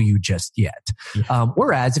doesn't know you just yet. Yeah.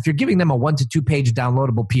 Whereas if you're giving them a 1 to 2 page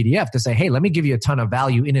downloadable PDF to say, hey, let me give you a ton of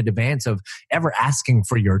value in advance of ever asking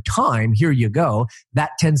for your time, here you go,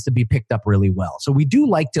 that tends to be picked up really well. So we do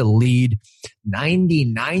like to lead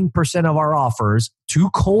 99% of our offers to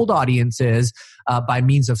cold audiences by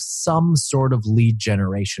means of some sort of lead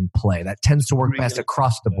generation play. That tends to work best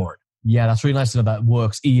across the board. Yeah, that's really nice to know that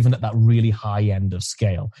works even at that really high end of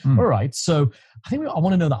scale. All right, so I think I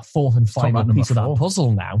want to know that fourth and final piece of that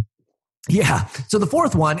puzzle now. Yeah, so the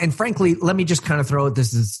fourth one, and frankly, let me just kind of throw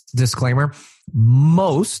this disclaimer.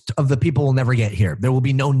 Most of the people will never get here. There will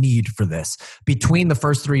be no need for this. Between the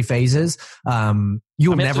first 3 phases,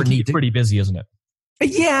 you'll never need to. Pretty busy, isn't it?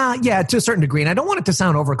 Yeah, to a certain degree. And I don't want it to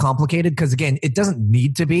sound overcomplicated because, again, it doesn't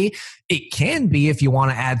need to be. It can be if you want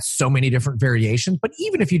to add so many different variations. But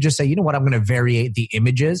even if you just say, you know what, I'm going to variate the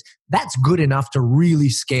images, that's good enough to really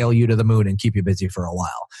scale you to the moon and keep you busy for a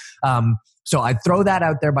while. So I'd throw that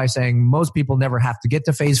out there by saying most people never have to get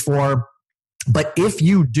to phase 4. But if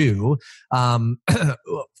you do,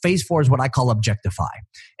 phase 4 is what I call objectify.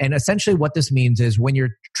 And essentially what this means is when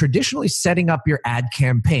you're traditionally setting up your ad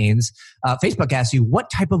campaigns, Facebook asks you,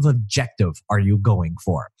 what type of objective are you going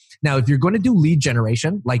for? Now, if you're going to do lead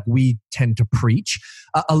generation, like we tend to preach,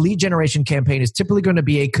 a lead generation campaign is typically going to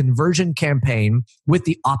be a conversion campaign with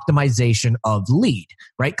the optimization of lead,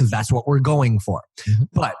 right? Because that's what we're going for. Mm-hmm.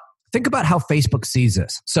 But think about how Facebook sees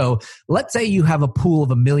this. So let's say you have a pool of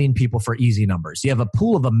 1 million people for easy numbers. You have a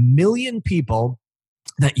pool of 1 million people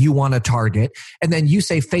that you want to target. And then you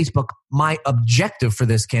say, Facebook, my objective for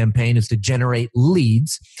this campaign is to generate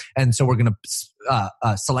leads. And so we're going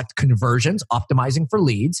to select conversions, optimizing for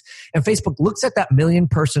leads. And Facebook looks at that 1 million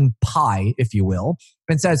person pie, if you will,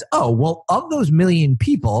 and says, oh, well, of those 1 million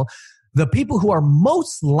people, the people who are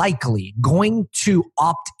most likely going to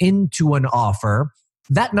opt into an offer,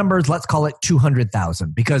 that number is, let's call it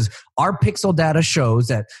 200,000, because our pixel data shows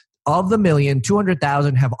that of the 1 million,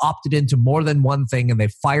 200,000 have opted into more than one thing and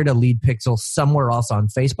they've fired a lead pixel somewhere else on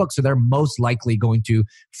Facebook. So they're most likely going to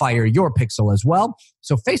fire your pixel as well.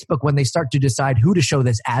 So Facebook, when they start to decide who to show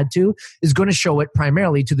this ad to, is going to show it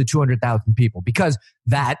primarily to the 200,000 people because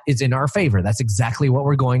that is in our favor. That's exactly what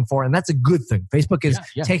we're going for. And that's a good thing. Facebook is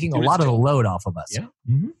taking a lot of the load off of us. Yeah.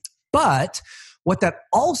 Mm-hmm. But what that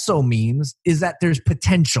also means is that there's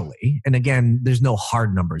potentially, and again, there's no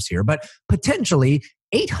hard numbers here, but potentially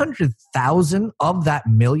 800,000 of that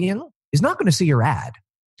 1 million is not going to see your ad.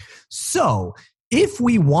 So if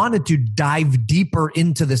we wanted to dive deeper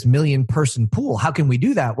into this 1 million person pool, how can we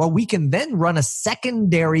do that? Well, we can then run a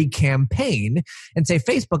secondary campaign and say,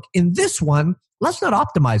 Facebook, in this one, let's not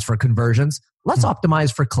optimize for conversions. Let's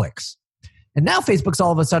optimize for clicks. And now Facebook's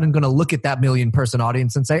all of a sudden going to look at that 1 million person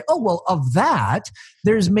audience and say, oh, well, of that,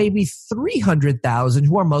 there's maybe 300,000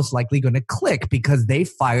 who are most likely going to click because they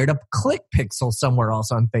fired up click pixel somewhere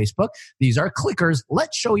else on Facebook. These are clickers.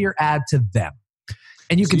 Let's show your ad to them.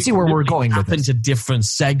 And you can see where we're going with this. Into different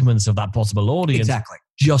segments of that possible audience. Exactly.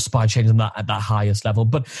 Just by changing that at that highest level.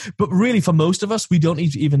 But really, for most of us, we don't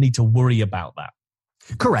even need to worry about that.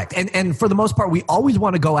 Correct. And for the most part, we always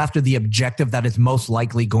want to go after the objective that is most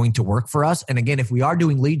likely going to work for us. And again, if we are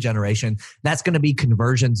doing lead generation, that's going to be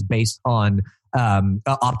conversions based on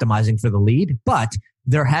optimizing for the lead. But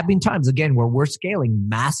there have been times, again, where we're scaling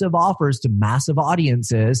massive offers to massive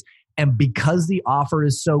audiences. And because the offer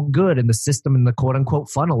is so good and the system and the quote unquote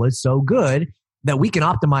funnel is so good, that we can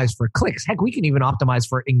optimize for clicks. Heck, we can even optimize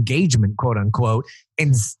for engagement, quote unquote,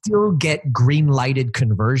 and still get green lighted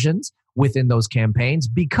conversions within those campaigns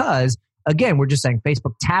because, again, we're just saying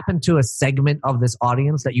Facebook, tap into a segment of this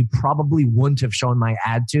audience that you probably wouldn't have shown my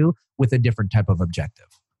ad to with a different type of objective.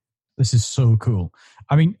 This is so cool.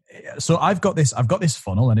 I mean, so I've got this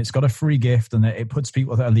funnel and it's got a free gift and it puts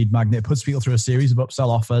people through a lead magnet, it puts people through a series of upsell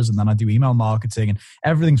offers, and then I do email marketing and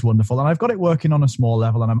everything's wonderful. And I've got it working on a small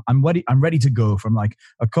level and I'm ready to go from like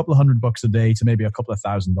a couple of $100 a day to maybe a couple of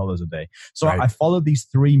 $1,000 a day. So I followed these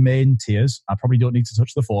three main tiers. I probably don't need to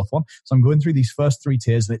touch the fourth one. So I'm going through these first three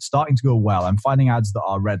tiers and it's starting to go well. I'm finding ads that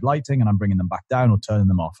are red lighting and I'm bringing them back down or turning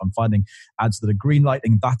them off. I'm finding ads that are green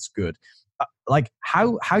lighting. That's good. Like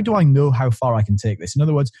how do I know how far I can take this? In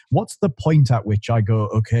other words, what's the point at which I go,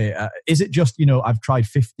 okay, is it just, I've tried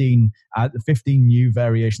 15 new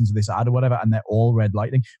variations of this ad or whatever, and they're all red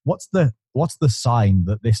lighting? What's the sign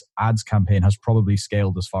that this ads campaign has probably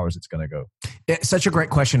scaled as far as it's going to go? It's such a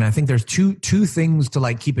great question. I think there's two things to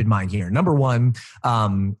like keep in mind here. Number one,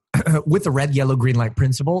 with the red, yellow, green light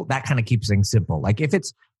principle, that kind of keeps things simple. Like if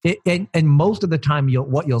it's, and most of the time,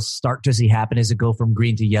 what you'll start to see happen is it go from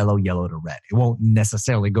green to yellow, yellow to red. It won't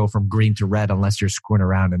necessarily go from green to red unless you're screwing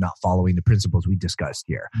around and not following the principles we discussed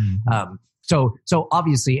here. Mm-hmm. So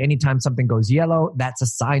obviously, anytime something goes yellow, that's a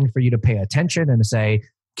sign for you to pay attention and to say,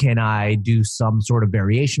 can I do some sort of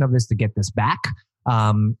variation of this to get this back?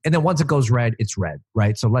 And then once it goes red, it's red,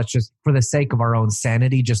 right? So let's just, for the sake of our own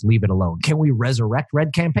sanity, just leave it alone. Can we resurrect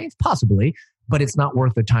red campaigns? Possibly, but it's not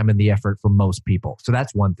worth the time and the effort for most people. So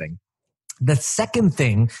that's one thing. The second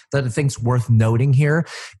thing that I think's worth noting here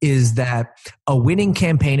is that a winning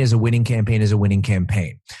campaign is a winning campaign is a winning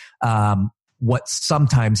campaign. What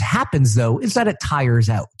sometimes happens though is that it tires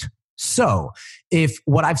out. So if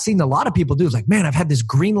what I've seen a lot of people do is like, man, I've had this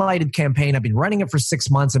green lighted campaign. I've been running it for 6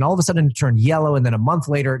 months and all of a sudden it turned yellow. And then a month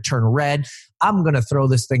later it turned red. I'm going to throw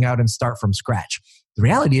this thing out and start from scratch. The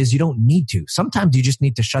reality is you don't need to. Sometimes you just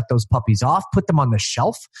need to shut those puppies off, put them on the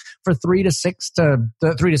shelf for 3 to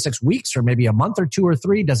 6 weeks, or maybe a month or 2 or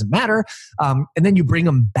 3, doesn't matter. And then you bring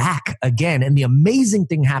them back again. And the amazing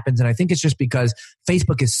thing happens, and I think it's just because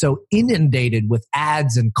Facebook is so inundated with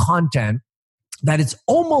ads and content that it's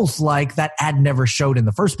almost like that ad never showed in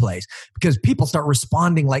the first place, because people start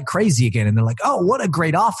responding like crazy again. And they're like, oh, what a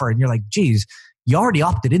great offer. And you're like, geez, you already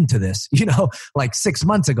opted into this, like 6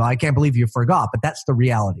 months ago. I can't believe you forgot, but that's the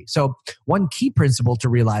reality. So one key principle to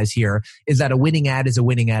realize here is that a winning ad is a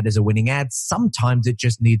winning ad is a winning ad. Sometimes it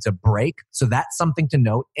just needs a break. So that's something to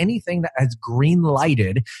note. Anything that has green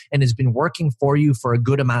lighted and has been working for you for a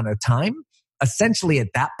good amount of time, essentially at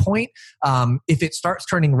that point, if it starts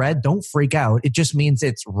turning red, don't freak out. It just means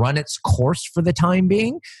it's run its course for the time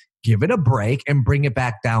being. Give it a break and bring it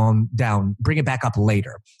back down, bring it back up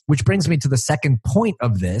later. Which brings me to the second point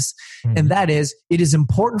of this. And that is, it is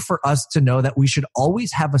important for us to know that we should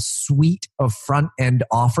always have a suite of front-end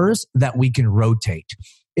offers that we can rotate.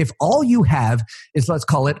 If all you have is, let's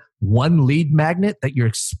call it, one lead magnet that you're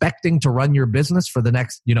expecting to run your business for the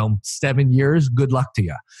next, 7 years, good luck to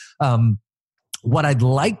you. What I'd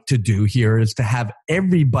like to do here is to have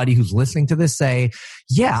everybody who's listening to this say,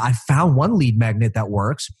 yeah, I found one lead magnet that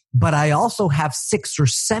works, but I also have 6 or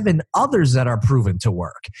 7 others that are proven to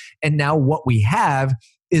work. And now what we have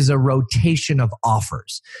is a rotation of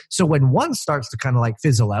offers. So when one starts to kind of like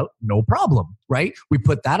fizzle out, no problem, right? We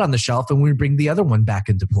put that on the shelf and we bring the other one back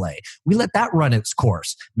into play. We let that run its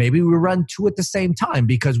course. Maybe we run 2 at the same time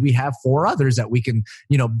because we have 4 others that we can,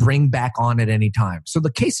 bring back on at any time. So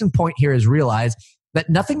the case in point here is realize that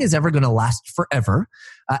nothing is ever going to last forever.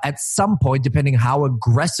 At some point, depending how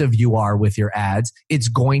aggressive you are with your ads, it's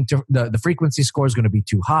going to, the frequency score is going to be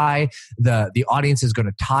too high. The audience is going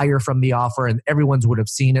to tire from the offer and everyone's would have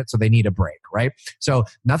seen it. So they need a break, right? So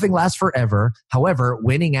nothing lasts forever. However,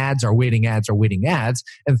 winning ads are winning ads are winning ads.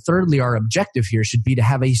 And thirdly, our objective here should be to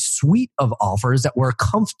have a suite of offers that we're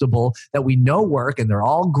comfortable, that we know work, and they're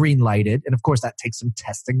all green lighted. And of course, that takes some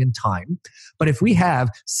testing and time. But if we have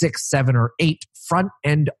 6, 7, or 8 front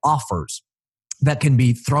end offers that can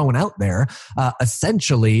be thrown out there,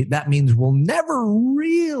 essentially, that means we'll never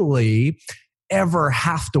really ever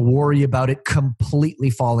have to worry about it completely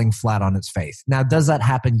falling flat on its face. Now, does that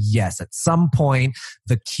happen? Yes. At some point,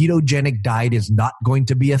 the ketogenic diet is not going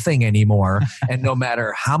to be a thing anymore. And no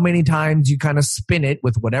matter how many times you kind of spin it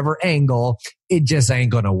with whatever angle, it just ain't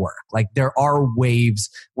going to work. Like there are waves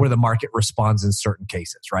where the market responds in certain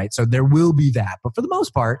cases, right? So there will be that. But for the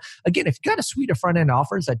most part, again, if you got a suite of front end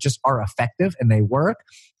offers that just are effective and they work,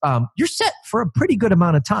 you're set for a pretty good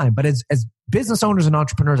amount of time. But as business owners and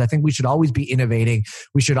entrepreneurs, I think we should always be innovating.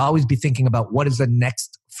 We should always be thinking about what is the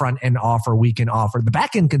next front end offer we can offer. The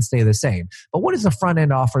back end can stay the same, but what is the front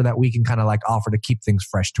end offer that we can kind of like offer to keep things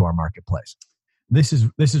fresh to our marketplace? This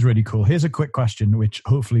is really cool. Here's a quick question, which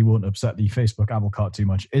hopefully won't upset the Facebook apple cart too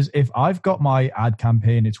much, is if I've got my ad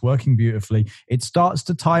campaign, it's working beautifully, it starts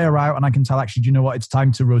to tire out and I can tell, actually, do you know what? It's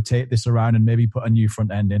time to rotate this around and maybe put a new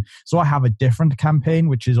front end in. So I have a different campaign,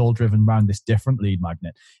 which is all driven around this different lead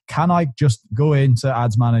magnet. Can I just go into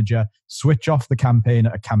Ads Manager, switch off the campaign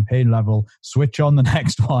at a campaign level, switch on the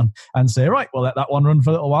next one and say, right, well, let that one run for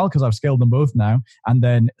a little while because I've scaled them both now. And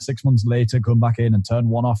then 6 months later, come back in and turn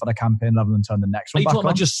one off at a campaign level and turn the next one back on. Are you talking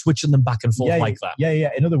about just switching them back and forth like that? Yeah.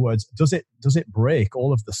 In other words, does it break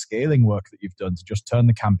all of the scaling work that you've done to just turn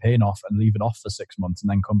the campaign off and leave it off for 6 months and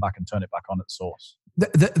then come back and turn it back on at source?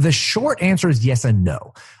 The short answer is yes and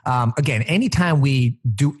no. Again, anytime we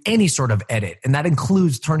do any sort of edit, and that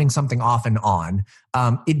includes turning something off and on,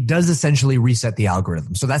 it does essentially reset the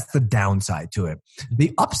algorithm. So that's the downside to it.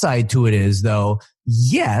 The upside to it is, though,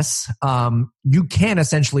 yes, you can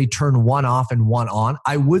essentially turn one off and one on.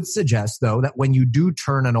 I would suggest, though, that when you do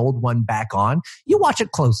turn an old one back on, you watch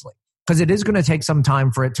it closely, because it is going to take some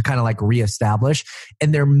time for it to kind of like reestablish.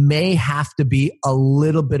 And there may have to be a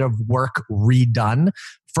little bit of work redone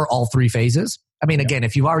for all three phases. I mean, again,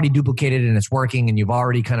 if you've already duplicated and it's working and you've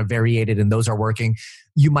already kind of variated and those are working,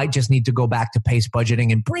 you might just need to go back to pace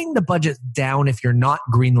budgeting and bring the budget down if you're not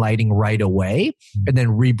green lighting right away, and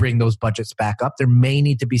then re-bring those budgets back up. There may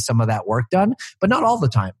need to be some of that work done, but not all the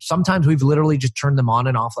time. Sometimes we've literally just turned them on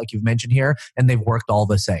and off like you've mentioned here, and they've worked all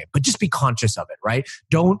the same. But just be conscious of it, right?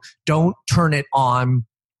 Don't turn it on,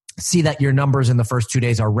 see that your numbers in the first 2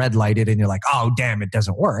 days are red lighted and you're like, oh, damn, it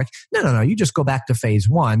doesn't work. No. You just go back to phase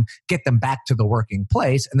one, get them back to the working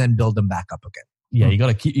place, and then build them back up again. Yeah, you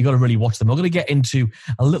got to really watch them. We're going to get into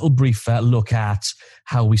a little brief look at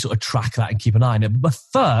how we sort of track that and keep an eye on it. But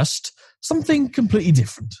first, something completely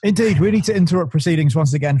different. Indeed, we need to interrupt proceedings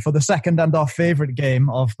once again for the second and our favourite game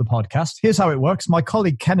of the podcast. Here's how it works. My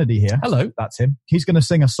colleague Kennedy here. Hello. That's him. He's going to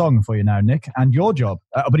sing a song for you now, Nick, and your job,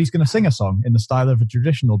 but he's going to sing a song in the style of a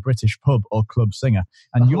traditional British pub or club singer.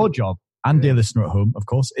 And your job, and dear listener at home, of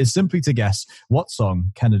course, is simply to guess what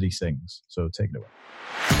song Kennedy sings. So take it away.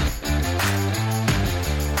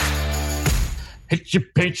 It's your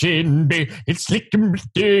pitching, be it's licking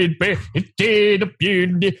dead, be it did a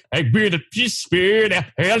beauty, I will a piece spirit,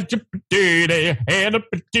 and a potato, and a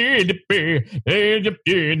potato, be and a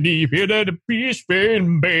beauty, and a piece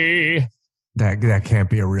be. That can't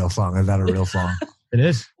be a real song. Is that a real song? It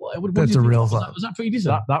is. That's a real song. Was that pretty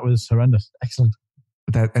decent? That was horrendous. Excellent.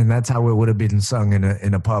 That's how it would have been sung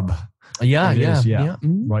in a pub. Yeah.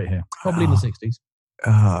 Mm-hmm. Right here. Probably in the 60s.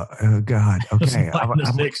 Oh God. Okay.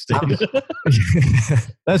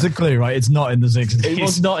 That's a clue, right? It's not in the 60s. It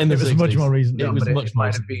was not in the 60s. It was much more recent. It was much more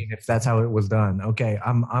might have been if that's how it was done. Okay.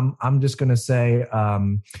 I'm just gonna say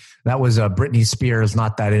that was Britney Spears,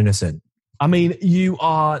 Not That Innocent. I mean, you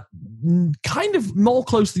are kind of more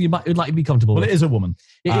close than you would like to be comfortable with. Well, it is a woman.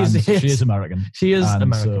 It is. She is American. She is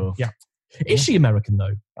American. So, yeah. Is she American,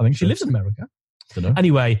 though? I think she lives in America. Dunno.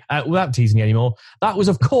 Anyway, without teasing you anymore, that was,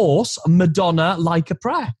 of course, Madonna, Like a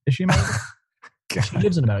Prayer. Is she American? She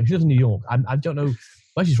lives in America. She lives in New York. I don't know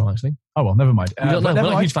where she's from, actually. Oh, well, never mind. We're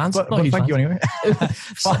not huge fans. Thank you anyway.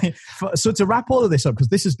 Fine. So to wrap all of this up, because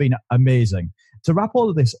this has been amazing, to wrap all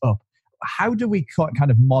of this up, how do we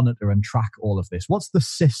kind of monitor and track all of this? What's the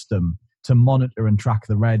system to monitor and track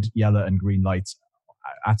the red, yellow, and green lights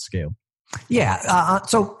at scale? Yeah.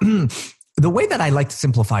 So the way that I like to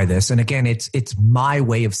simplify this, and again, it's my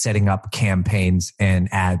way of setting up campaigns and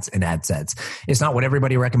ads and ad sets. It's not what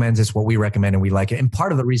everybody recommends. It's what we recommend and we like it. And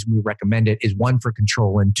part of the reason we recommend it is 1, for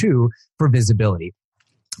control, and 2, for visibility.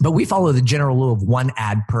 But we follow the general rule of 1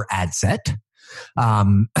 ad per ad set,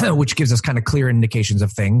 which gives us kind of clear indications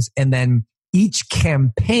of things. And then each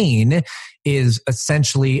campaign is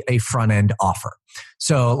essentially a front end offer.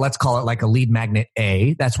 So let's call it like a lead magnet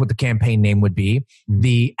A. That's what the campaign name would be.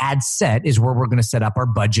 The ad set is where we're going to set up our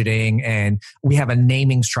budgeting, and we have a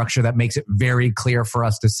naming structure that makes it very clear for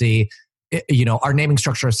us to see. Our naming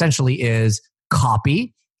structure essentially is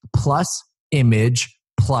copy plus image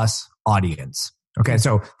plus audience. Okay,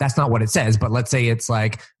 so that's not what it says, but let's say it's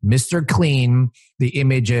like Mr. Clean, the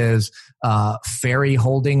image is fairy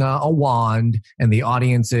holding a wand, and the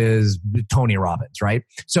audience is Tony Robbins, right?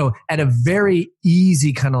 So at a very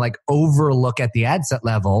easy kind of like overlook at the ad set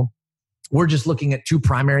level, we're just looking at two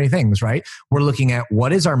primary things, right? We're looking at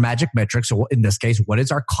what is our magic metric. So in this case, what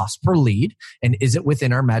is our cost per lead? And is it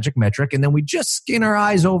within our magic metric? And then we just skin our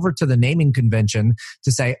eyes over to the naming convention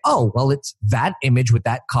to say, oh, well, it's that image with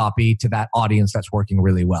that copy to that audience that's working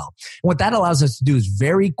really well. And what that allows us to do is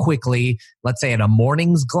very quickly, let's say at a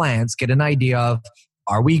morning's glance, get an idea of,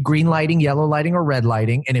 are we green lighting, yellow lighting, or red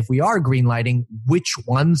lighting? And if we are green lighting, which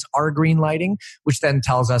ones are green lighting? Which then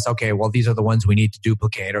tells us, okay, well, these are the ones we need to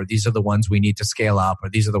duplicate, or these are the ones we need to scale up, or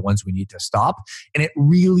these are the ones we need to stop. And it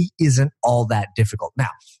really isn't all that difficult. Now,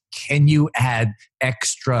 can you add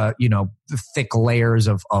extra, thick layers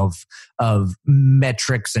of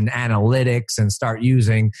metrics and analytics and start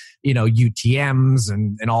using, UTMs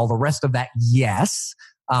and all the rest of that?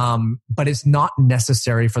 But it's not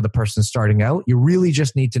necessary for the person starting out. You really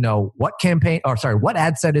just need to know what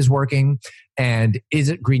ad set is working, and is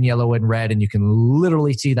it green, yellow, and red? And you can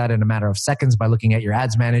literally see that in a matter of seconds by looking at your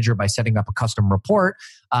ads manager, by setting up a custom report,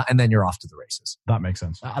 and then you're off to the races. That makes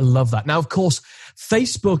sense. I love that. Now, of course,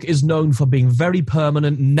 Facebook is known for being very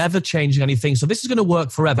permanent, never changing anything. So this is going to work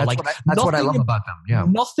forever. That's what I love about them. Yeah.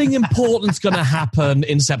 Nothing important's going to happen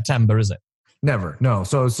in September, is it? Never. No.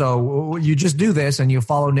 So you just do this and you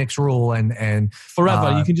follow Nick's rule and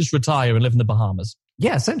forever. You can just retire and live in the Bahamas.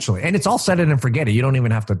 Yeah, essentially. And it's all set it and forget it. You don't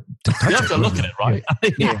even have to touch it. You have to look at it, right?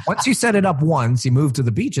 Yeah. Once you set it up once, you move to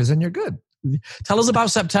the beaches and you're good. Tell us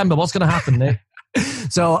about September. What's going to happen, Nick?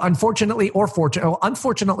 So unfortunately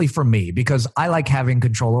for me, because I like having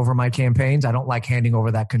control over my campaigns, I don't like handing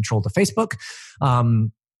over that control to Facebook.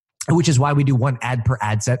 Which is why we do one ad per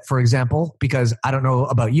ad set, for example, because I don't know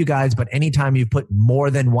about you guys, but anytime you put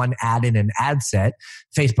more than one ad in an ad set,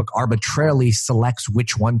 Facebook arbitrarily selects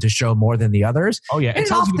which one to show more than the others. Oh yeah, it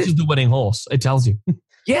tells you which is the winning horse. It tells you.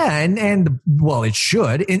 Yeah, and well, it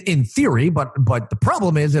should in theory, but the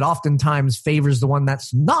problem is it oftentimes favors the one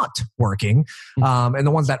that's not working, and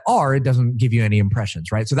the ones that are, it doesn't give you any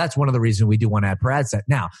impressions, right? So that's one of the reasons we do one ad per ad set.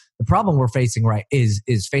 Now, the problem we're facing, right, is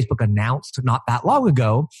Facebook announced not that long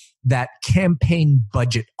ago that campaign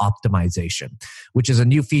budget optimization, which is a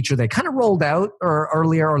new feature they kind of rolled out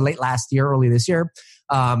earlier or late last year, early this year,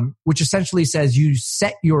 which essentially says you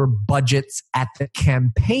set your budgets at the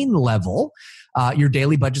campaign level, your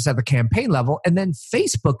daily budgets at the campaign level, and then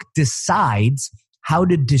Facebook decides how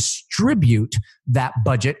to distribute that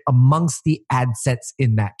budget amongst the ad sets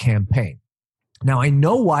in that campaign. Now, I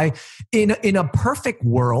know why. In a perfect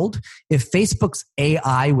world, if Facebook's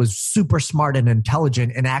AI was super smart and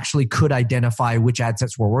intelligent and actually could identify which ad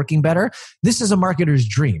sets were working better, this is a marketer's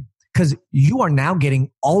dream. Because you are now getting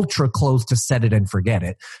ultra close to set it and forget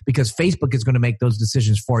it, because Facebook is going to make those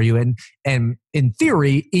decisions for you and in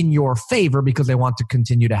theory in your favor, because they want to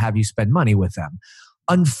continue to have you spend money with them.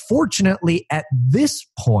 Unfortunately, at this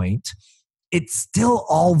point, it's still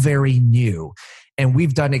all very new. And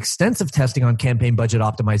we've done extensive testing on campaign budget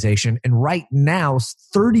optimization. And right now,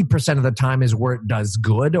 30% of the time is where it does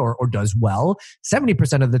good or does well.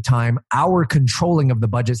 70% of the time, our controlling of the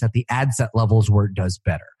budgets at the ad set levels where it does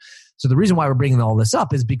better. So the reason why we're bringing all this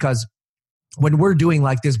up is because when we're doing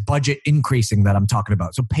like this budget increasing that I'm talking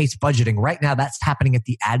about, so pace budgeting, right now that's happening at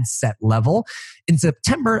the ad set level. In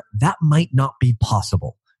September, that might not be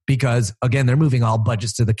possible because, again, they're moving all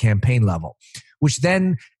budgets to the campaign level, which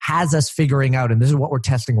then has us figuring out, and this is what we're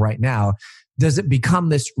testing right now, does it become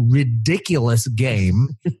this ridiculous game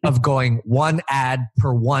of going one ad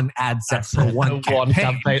per one ad set per one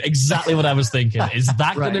campaign? Exactly what I was thinking. Is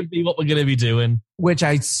that Right. going to be what we're going to be doing? Which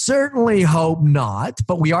I certainly hope not,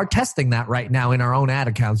 but we are testing that right now in our own ad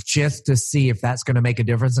accounts just to see if that's going to make a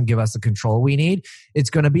difference and give us the control we need.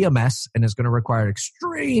 It's going to be a mess and it's going to require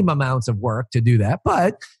extreme amounts of work to do that.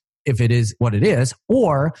 But if it is what it is,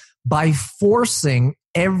 or by forcing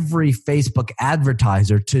every Facebook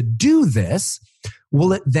advertiser to do this,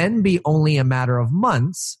 will it then be only a matter of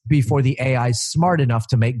months before the AI is smart enough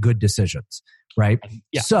to make good decisions, right?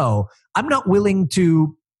 Yeah. So I'm not willing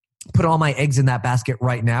to put all my eggs in that basket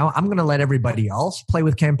right now. I'm going to let everybody else play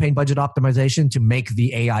with campaign budget optimization to make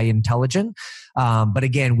the AI intelligent. But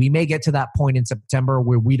again, we may get to that point in September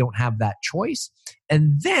where we don't have that choice.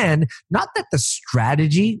 And then, not that the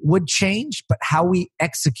strategy would change, but how we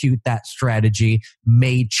execute that strategy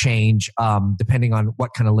may change depending on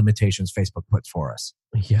what kind of limitations Facebook puts for us.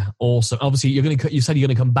 Yeah, awesome. Obviously, you said you're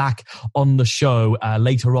going to come back on the show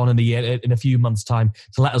later on in the year, in a few months' time,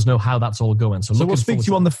 to let us know how that's all going. So we'll speak to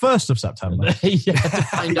you on the 1st of September. Yeah, to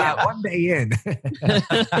find out. One day in.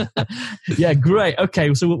 Yeah, great.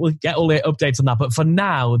 Okay, so we'll get all the updates on that. But for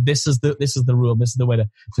now, this is the rule. This is the way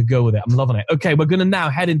to go with it. I'm loving it. Okay, we're going to now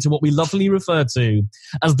head into what we lovingly refer to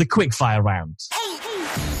as the quickfire round.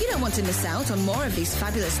 You don't want to miss out on more of these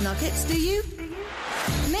fabulous nuggets, do you?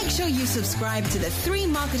 Make sure you subscribe to the Three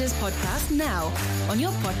Marketers podcast now on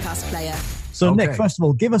your podcast player. So, Okay. Nick, first of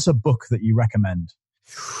all, give us a book that you recommend.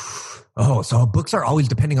 Oh, so books are always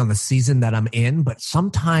depending on the season that I'm in, but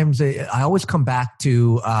sometimes I always come back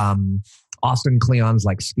to Austin Kleon's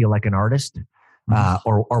like Feel Like an Artist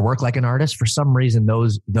or Work Like an Artist. For some reason,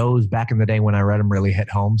 those back in the day when I read them really hit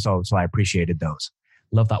home. So I appreciated those.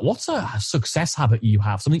 Love that. What's a success habit you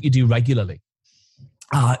have? Something you do regularly?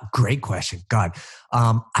 Great question. God,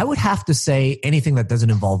 I would have to say anything that doesn't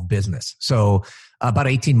involve business. So about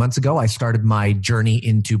 18 months ago, I started my journey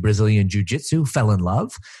into Brazilian Jiu-Jitsu, fell in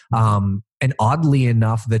love. And oddly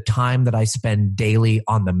enough, the time that I spend daily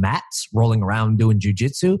on the mats, rolling around doing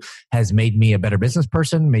Jiu-Jitsu has made me a better business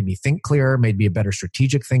person, made me think clearer, made me a better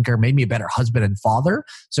strategic thinker, made me a better husband and father.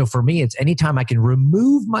 So for me, it's anytime I can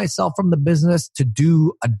remove myself from the business to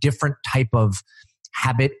do a different type of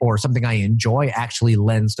habit or something I enjoy actually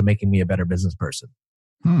lends to making me a better business person.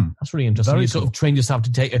 That's really interesting. Very You sort of trained yourself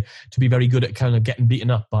to be very good at kind of getting beaten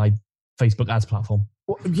up by Facebook ads platform.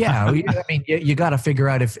 Well, yeah, I mean, you got to figure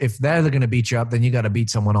out if they're going to beat you up, then you got to beat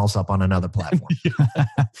someone else up on another platform.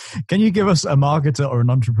 Can you give us a marketer or an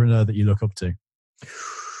entrepreneur that you look up to?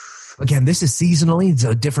 Again, this is seasonally.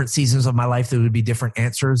 So different seasons of my life, there would be different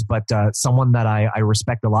answers, but someone that I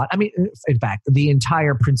respect a lot. I mean, in fact, the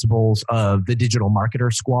entire principles of the Digital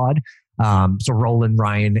Marketer Squad. So Roland,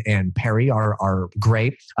 Ryan, and Perry are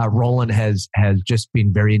great. Roland has just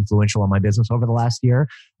been very influential on my business over the last year.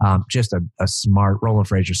 Just a smart, Roland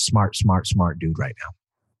Fraser, smart dude right now.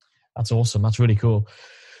 That's awesome. That's really cool.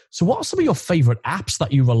 So what are some of your favorite apps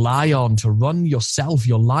that you rely on to run yourself,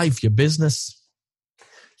 your life, your business?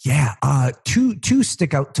 Yeah, two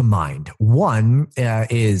stick out to mind. One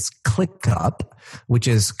is ClickUp, which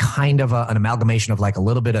is kind of an amalgamation of like a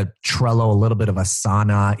little bit of Trello, a little bit of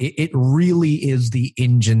Asana. It really is the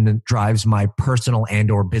engine that drives my personal and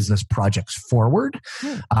or business projects forward.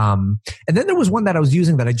 And then there was one that I was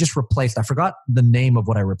using that I just replaced. I forgot the name of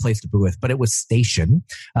what I replaced it with, but it was Station,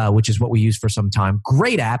 which is what we used for some time.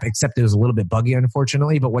 Great app, except it was a little bit buggy,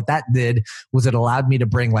 unfortunately. But what that did was it allowed me to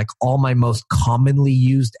bring like all my most commonly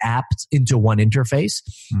used apps into one interface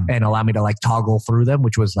and allow me to like toggle through them,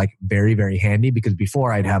 which was like very, very handy because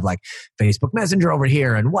before I'd have like Facebook Messenger over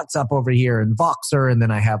here and WhatsApp over here and Voxer. And then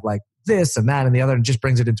I have like this and that and the other, and just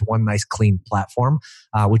brings it into one nice clean platform,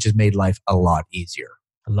 which has made life a lot easier.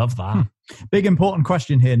 I love that. Big important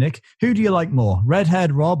question here, Nick. Who do you like more,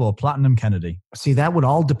 Redhead Rob or Platinum Kennedy? See, that would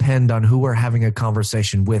all depend on who we're having a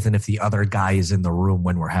conversation with and if the other guy is in the room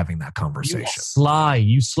when we're having that conversation.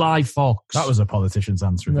 You sly fox. That was a politician's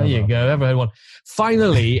answer. There you go. Everyone.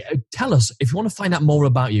 Finally, tell us, if you want to find out more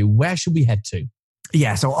about you, where should we head to?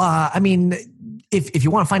 Yeah. So, I mean, if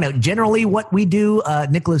you want to find out generally what we do,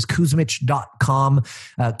 NicholasKuzmich.com,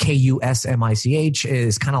 Kusmich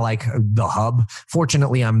is kind of like the hub.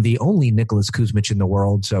 Fortunately, I'm the only Nicholas Kuzmich in the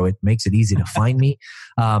world, so it makes it easy to find me.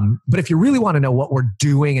 But if you really want to know what we're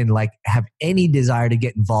doing and like have any desire to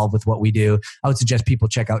get involved with what we do, I would suggest people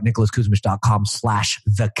check out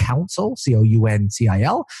NicholasKuzmich.com/thecouncil,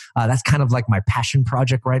 COUNCIL. That's kind of like my passion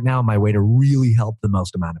project right now, my way to really help the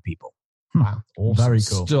most amount of people. Wow, awesome Very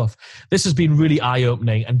cool stuff. This has been really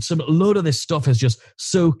eye-opening, and a load of this stuff is just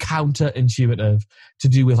so counterintuitive to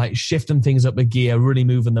do with like shifting things up a gear, really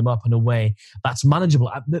moving them up in a way that's manageable.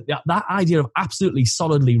 That idea of absolutely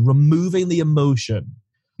solidly removing the emotion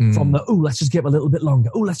from the, let's just give it a little bit longer.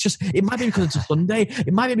 It might be because it's a Sunday.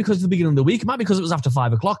 It might be because it's the beginning of the week. It might be because it was after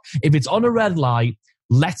 5 o'clock. If it's on a red light,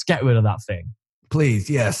 let's get rid of that thing. Please,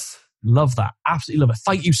 yes. Love that. Absolutely love it.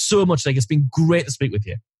 Thank you so much, Nick. It's been great to speak with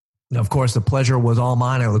you. Of course, the pleasure was all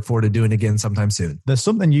mine. I look forward to doing it again sometime soon. There's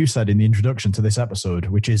something you said in the introduction to this episode,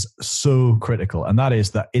 which is so critical. And that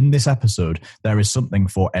is that in this episode, there is something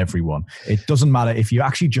for everyone. It doesn't matter if you're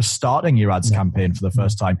actually just starting your ads campaign for the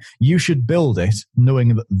first time. You should build it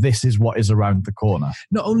knowing that this is what is around the corner.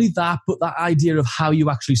 Not only that, but that idea of how you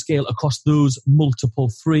actually scale across those multiple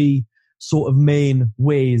 3 sort of main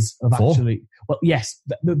ways of 4? Actually... Well, yes,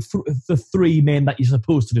 the 3 main that you're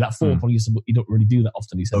supposed to do. That 4 probably you don't really do that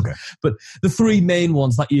often. He says, okay. But the 3 main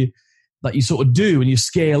ones that you sort of do and you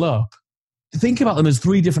scale up, think about them as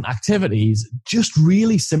 3 different activities. Just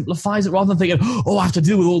really simplifies it rather than thinking, I have to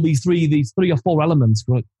deal with all these 3 or 4 elements. If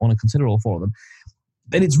you want to consider all 4 of them,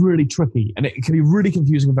 then it's really tricky and it can be really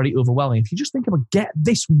confusing and very overwhelming. If you just think about get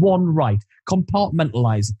this one right,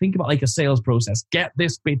 compartmentalize, think about like a sales process. Get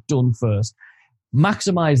this bit done first.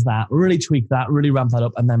 Maximize that, really tweak that, really ramp that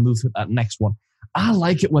up, and then move to that next one. I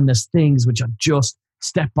like it when there's things which are just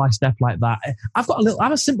step by step like that.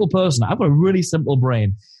 I'm a simple person. I've got a really simple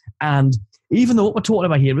brain. And even though what we're talking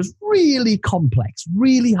about here is really complex,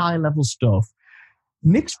 really high-level stuff,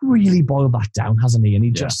 Nick's really boiled that down, hasn't he? And he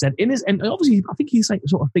just said, and obviously, I think he sort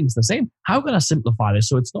of thinks the same. How can I simplify this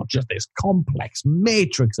so it's not just this complex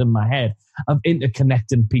matrix in my head of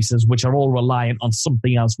interconnecting pieces which are all reliant on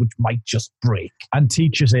something else which might just break? And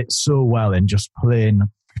teaches it so well in just plain,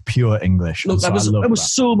 pure English. Look, there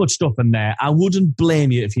was so much stuff in there. I wouldn't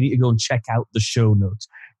blame you if you need to go and check out the show notes.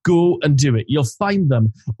 Go and do it. You'll find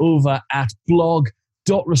them over at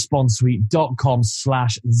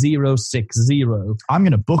blog.responsesuite.com/060. I'm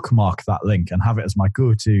going to bookmark that link and have it as my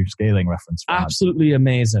go-to scaling reference. Absolutely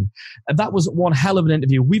amazing. And that was one hell of an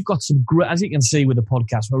interview. We've got some great, as you can see with the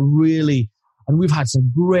podcast, we've had some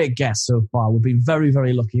great guests so far. We've been very,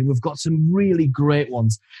 very lucky. We've got some really great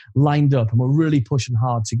ones lined up, and we're really pushing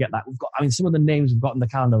hard to get that. Some of the names we've got in the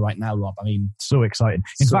calendar right now, Rob. So exciting.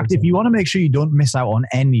 In fact, if you want to make sure you don't miss out on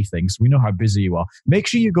anything, so we know how busy you are, make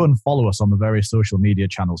sure you go and follow us on the various social media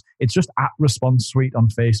channels. It's just at Response Suite on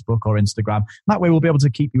Facebook or Instagram. That way we'll be able to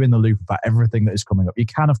keep you in the loop about everything that is coming up. You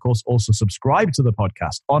can, of course, also subscribe to the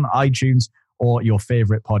podcast on iTunes or your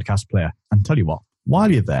favorite podcast player. And tell you what, while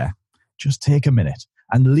you're there, just take a minute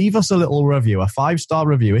and leave us a little review, a 5-star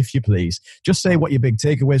review, if you please. Just say what your big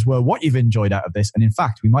takeaways were, what you've enjoyed out of this. And in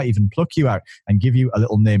fact, we might even pluck you out and give you a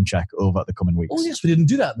little name check over the coming weeks. Oh, yes, we didn't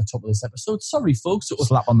do that at the top of this episode. Sorry, folks.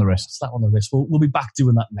 Slap on the wrist. Slap on the wrist. We'll be back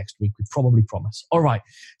doing that next week. We probably promise. All right.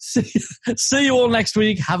 See you all next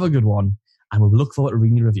week. Have a good one. And we'll look forward to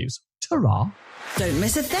reading your reviews. Ta-ra. Don't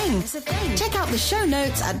miss a thing. Check out the show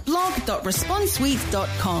notes at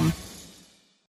blog.responsesuite.com.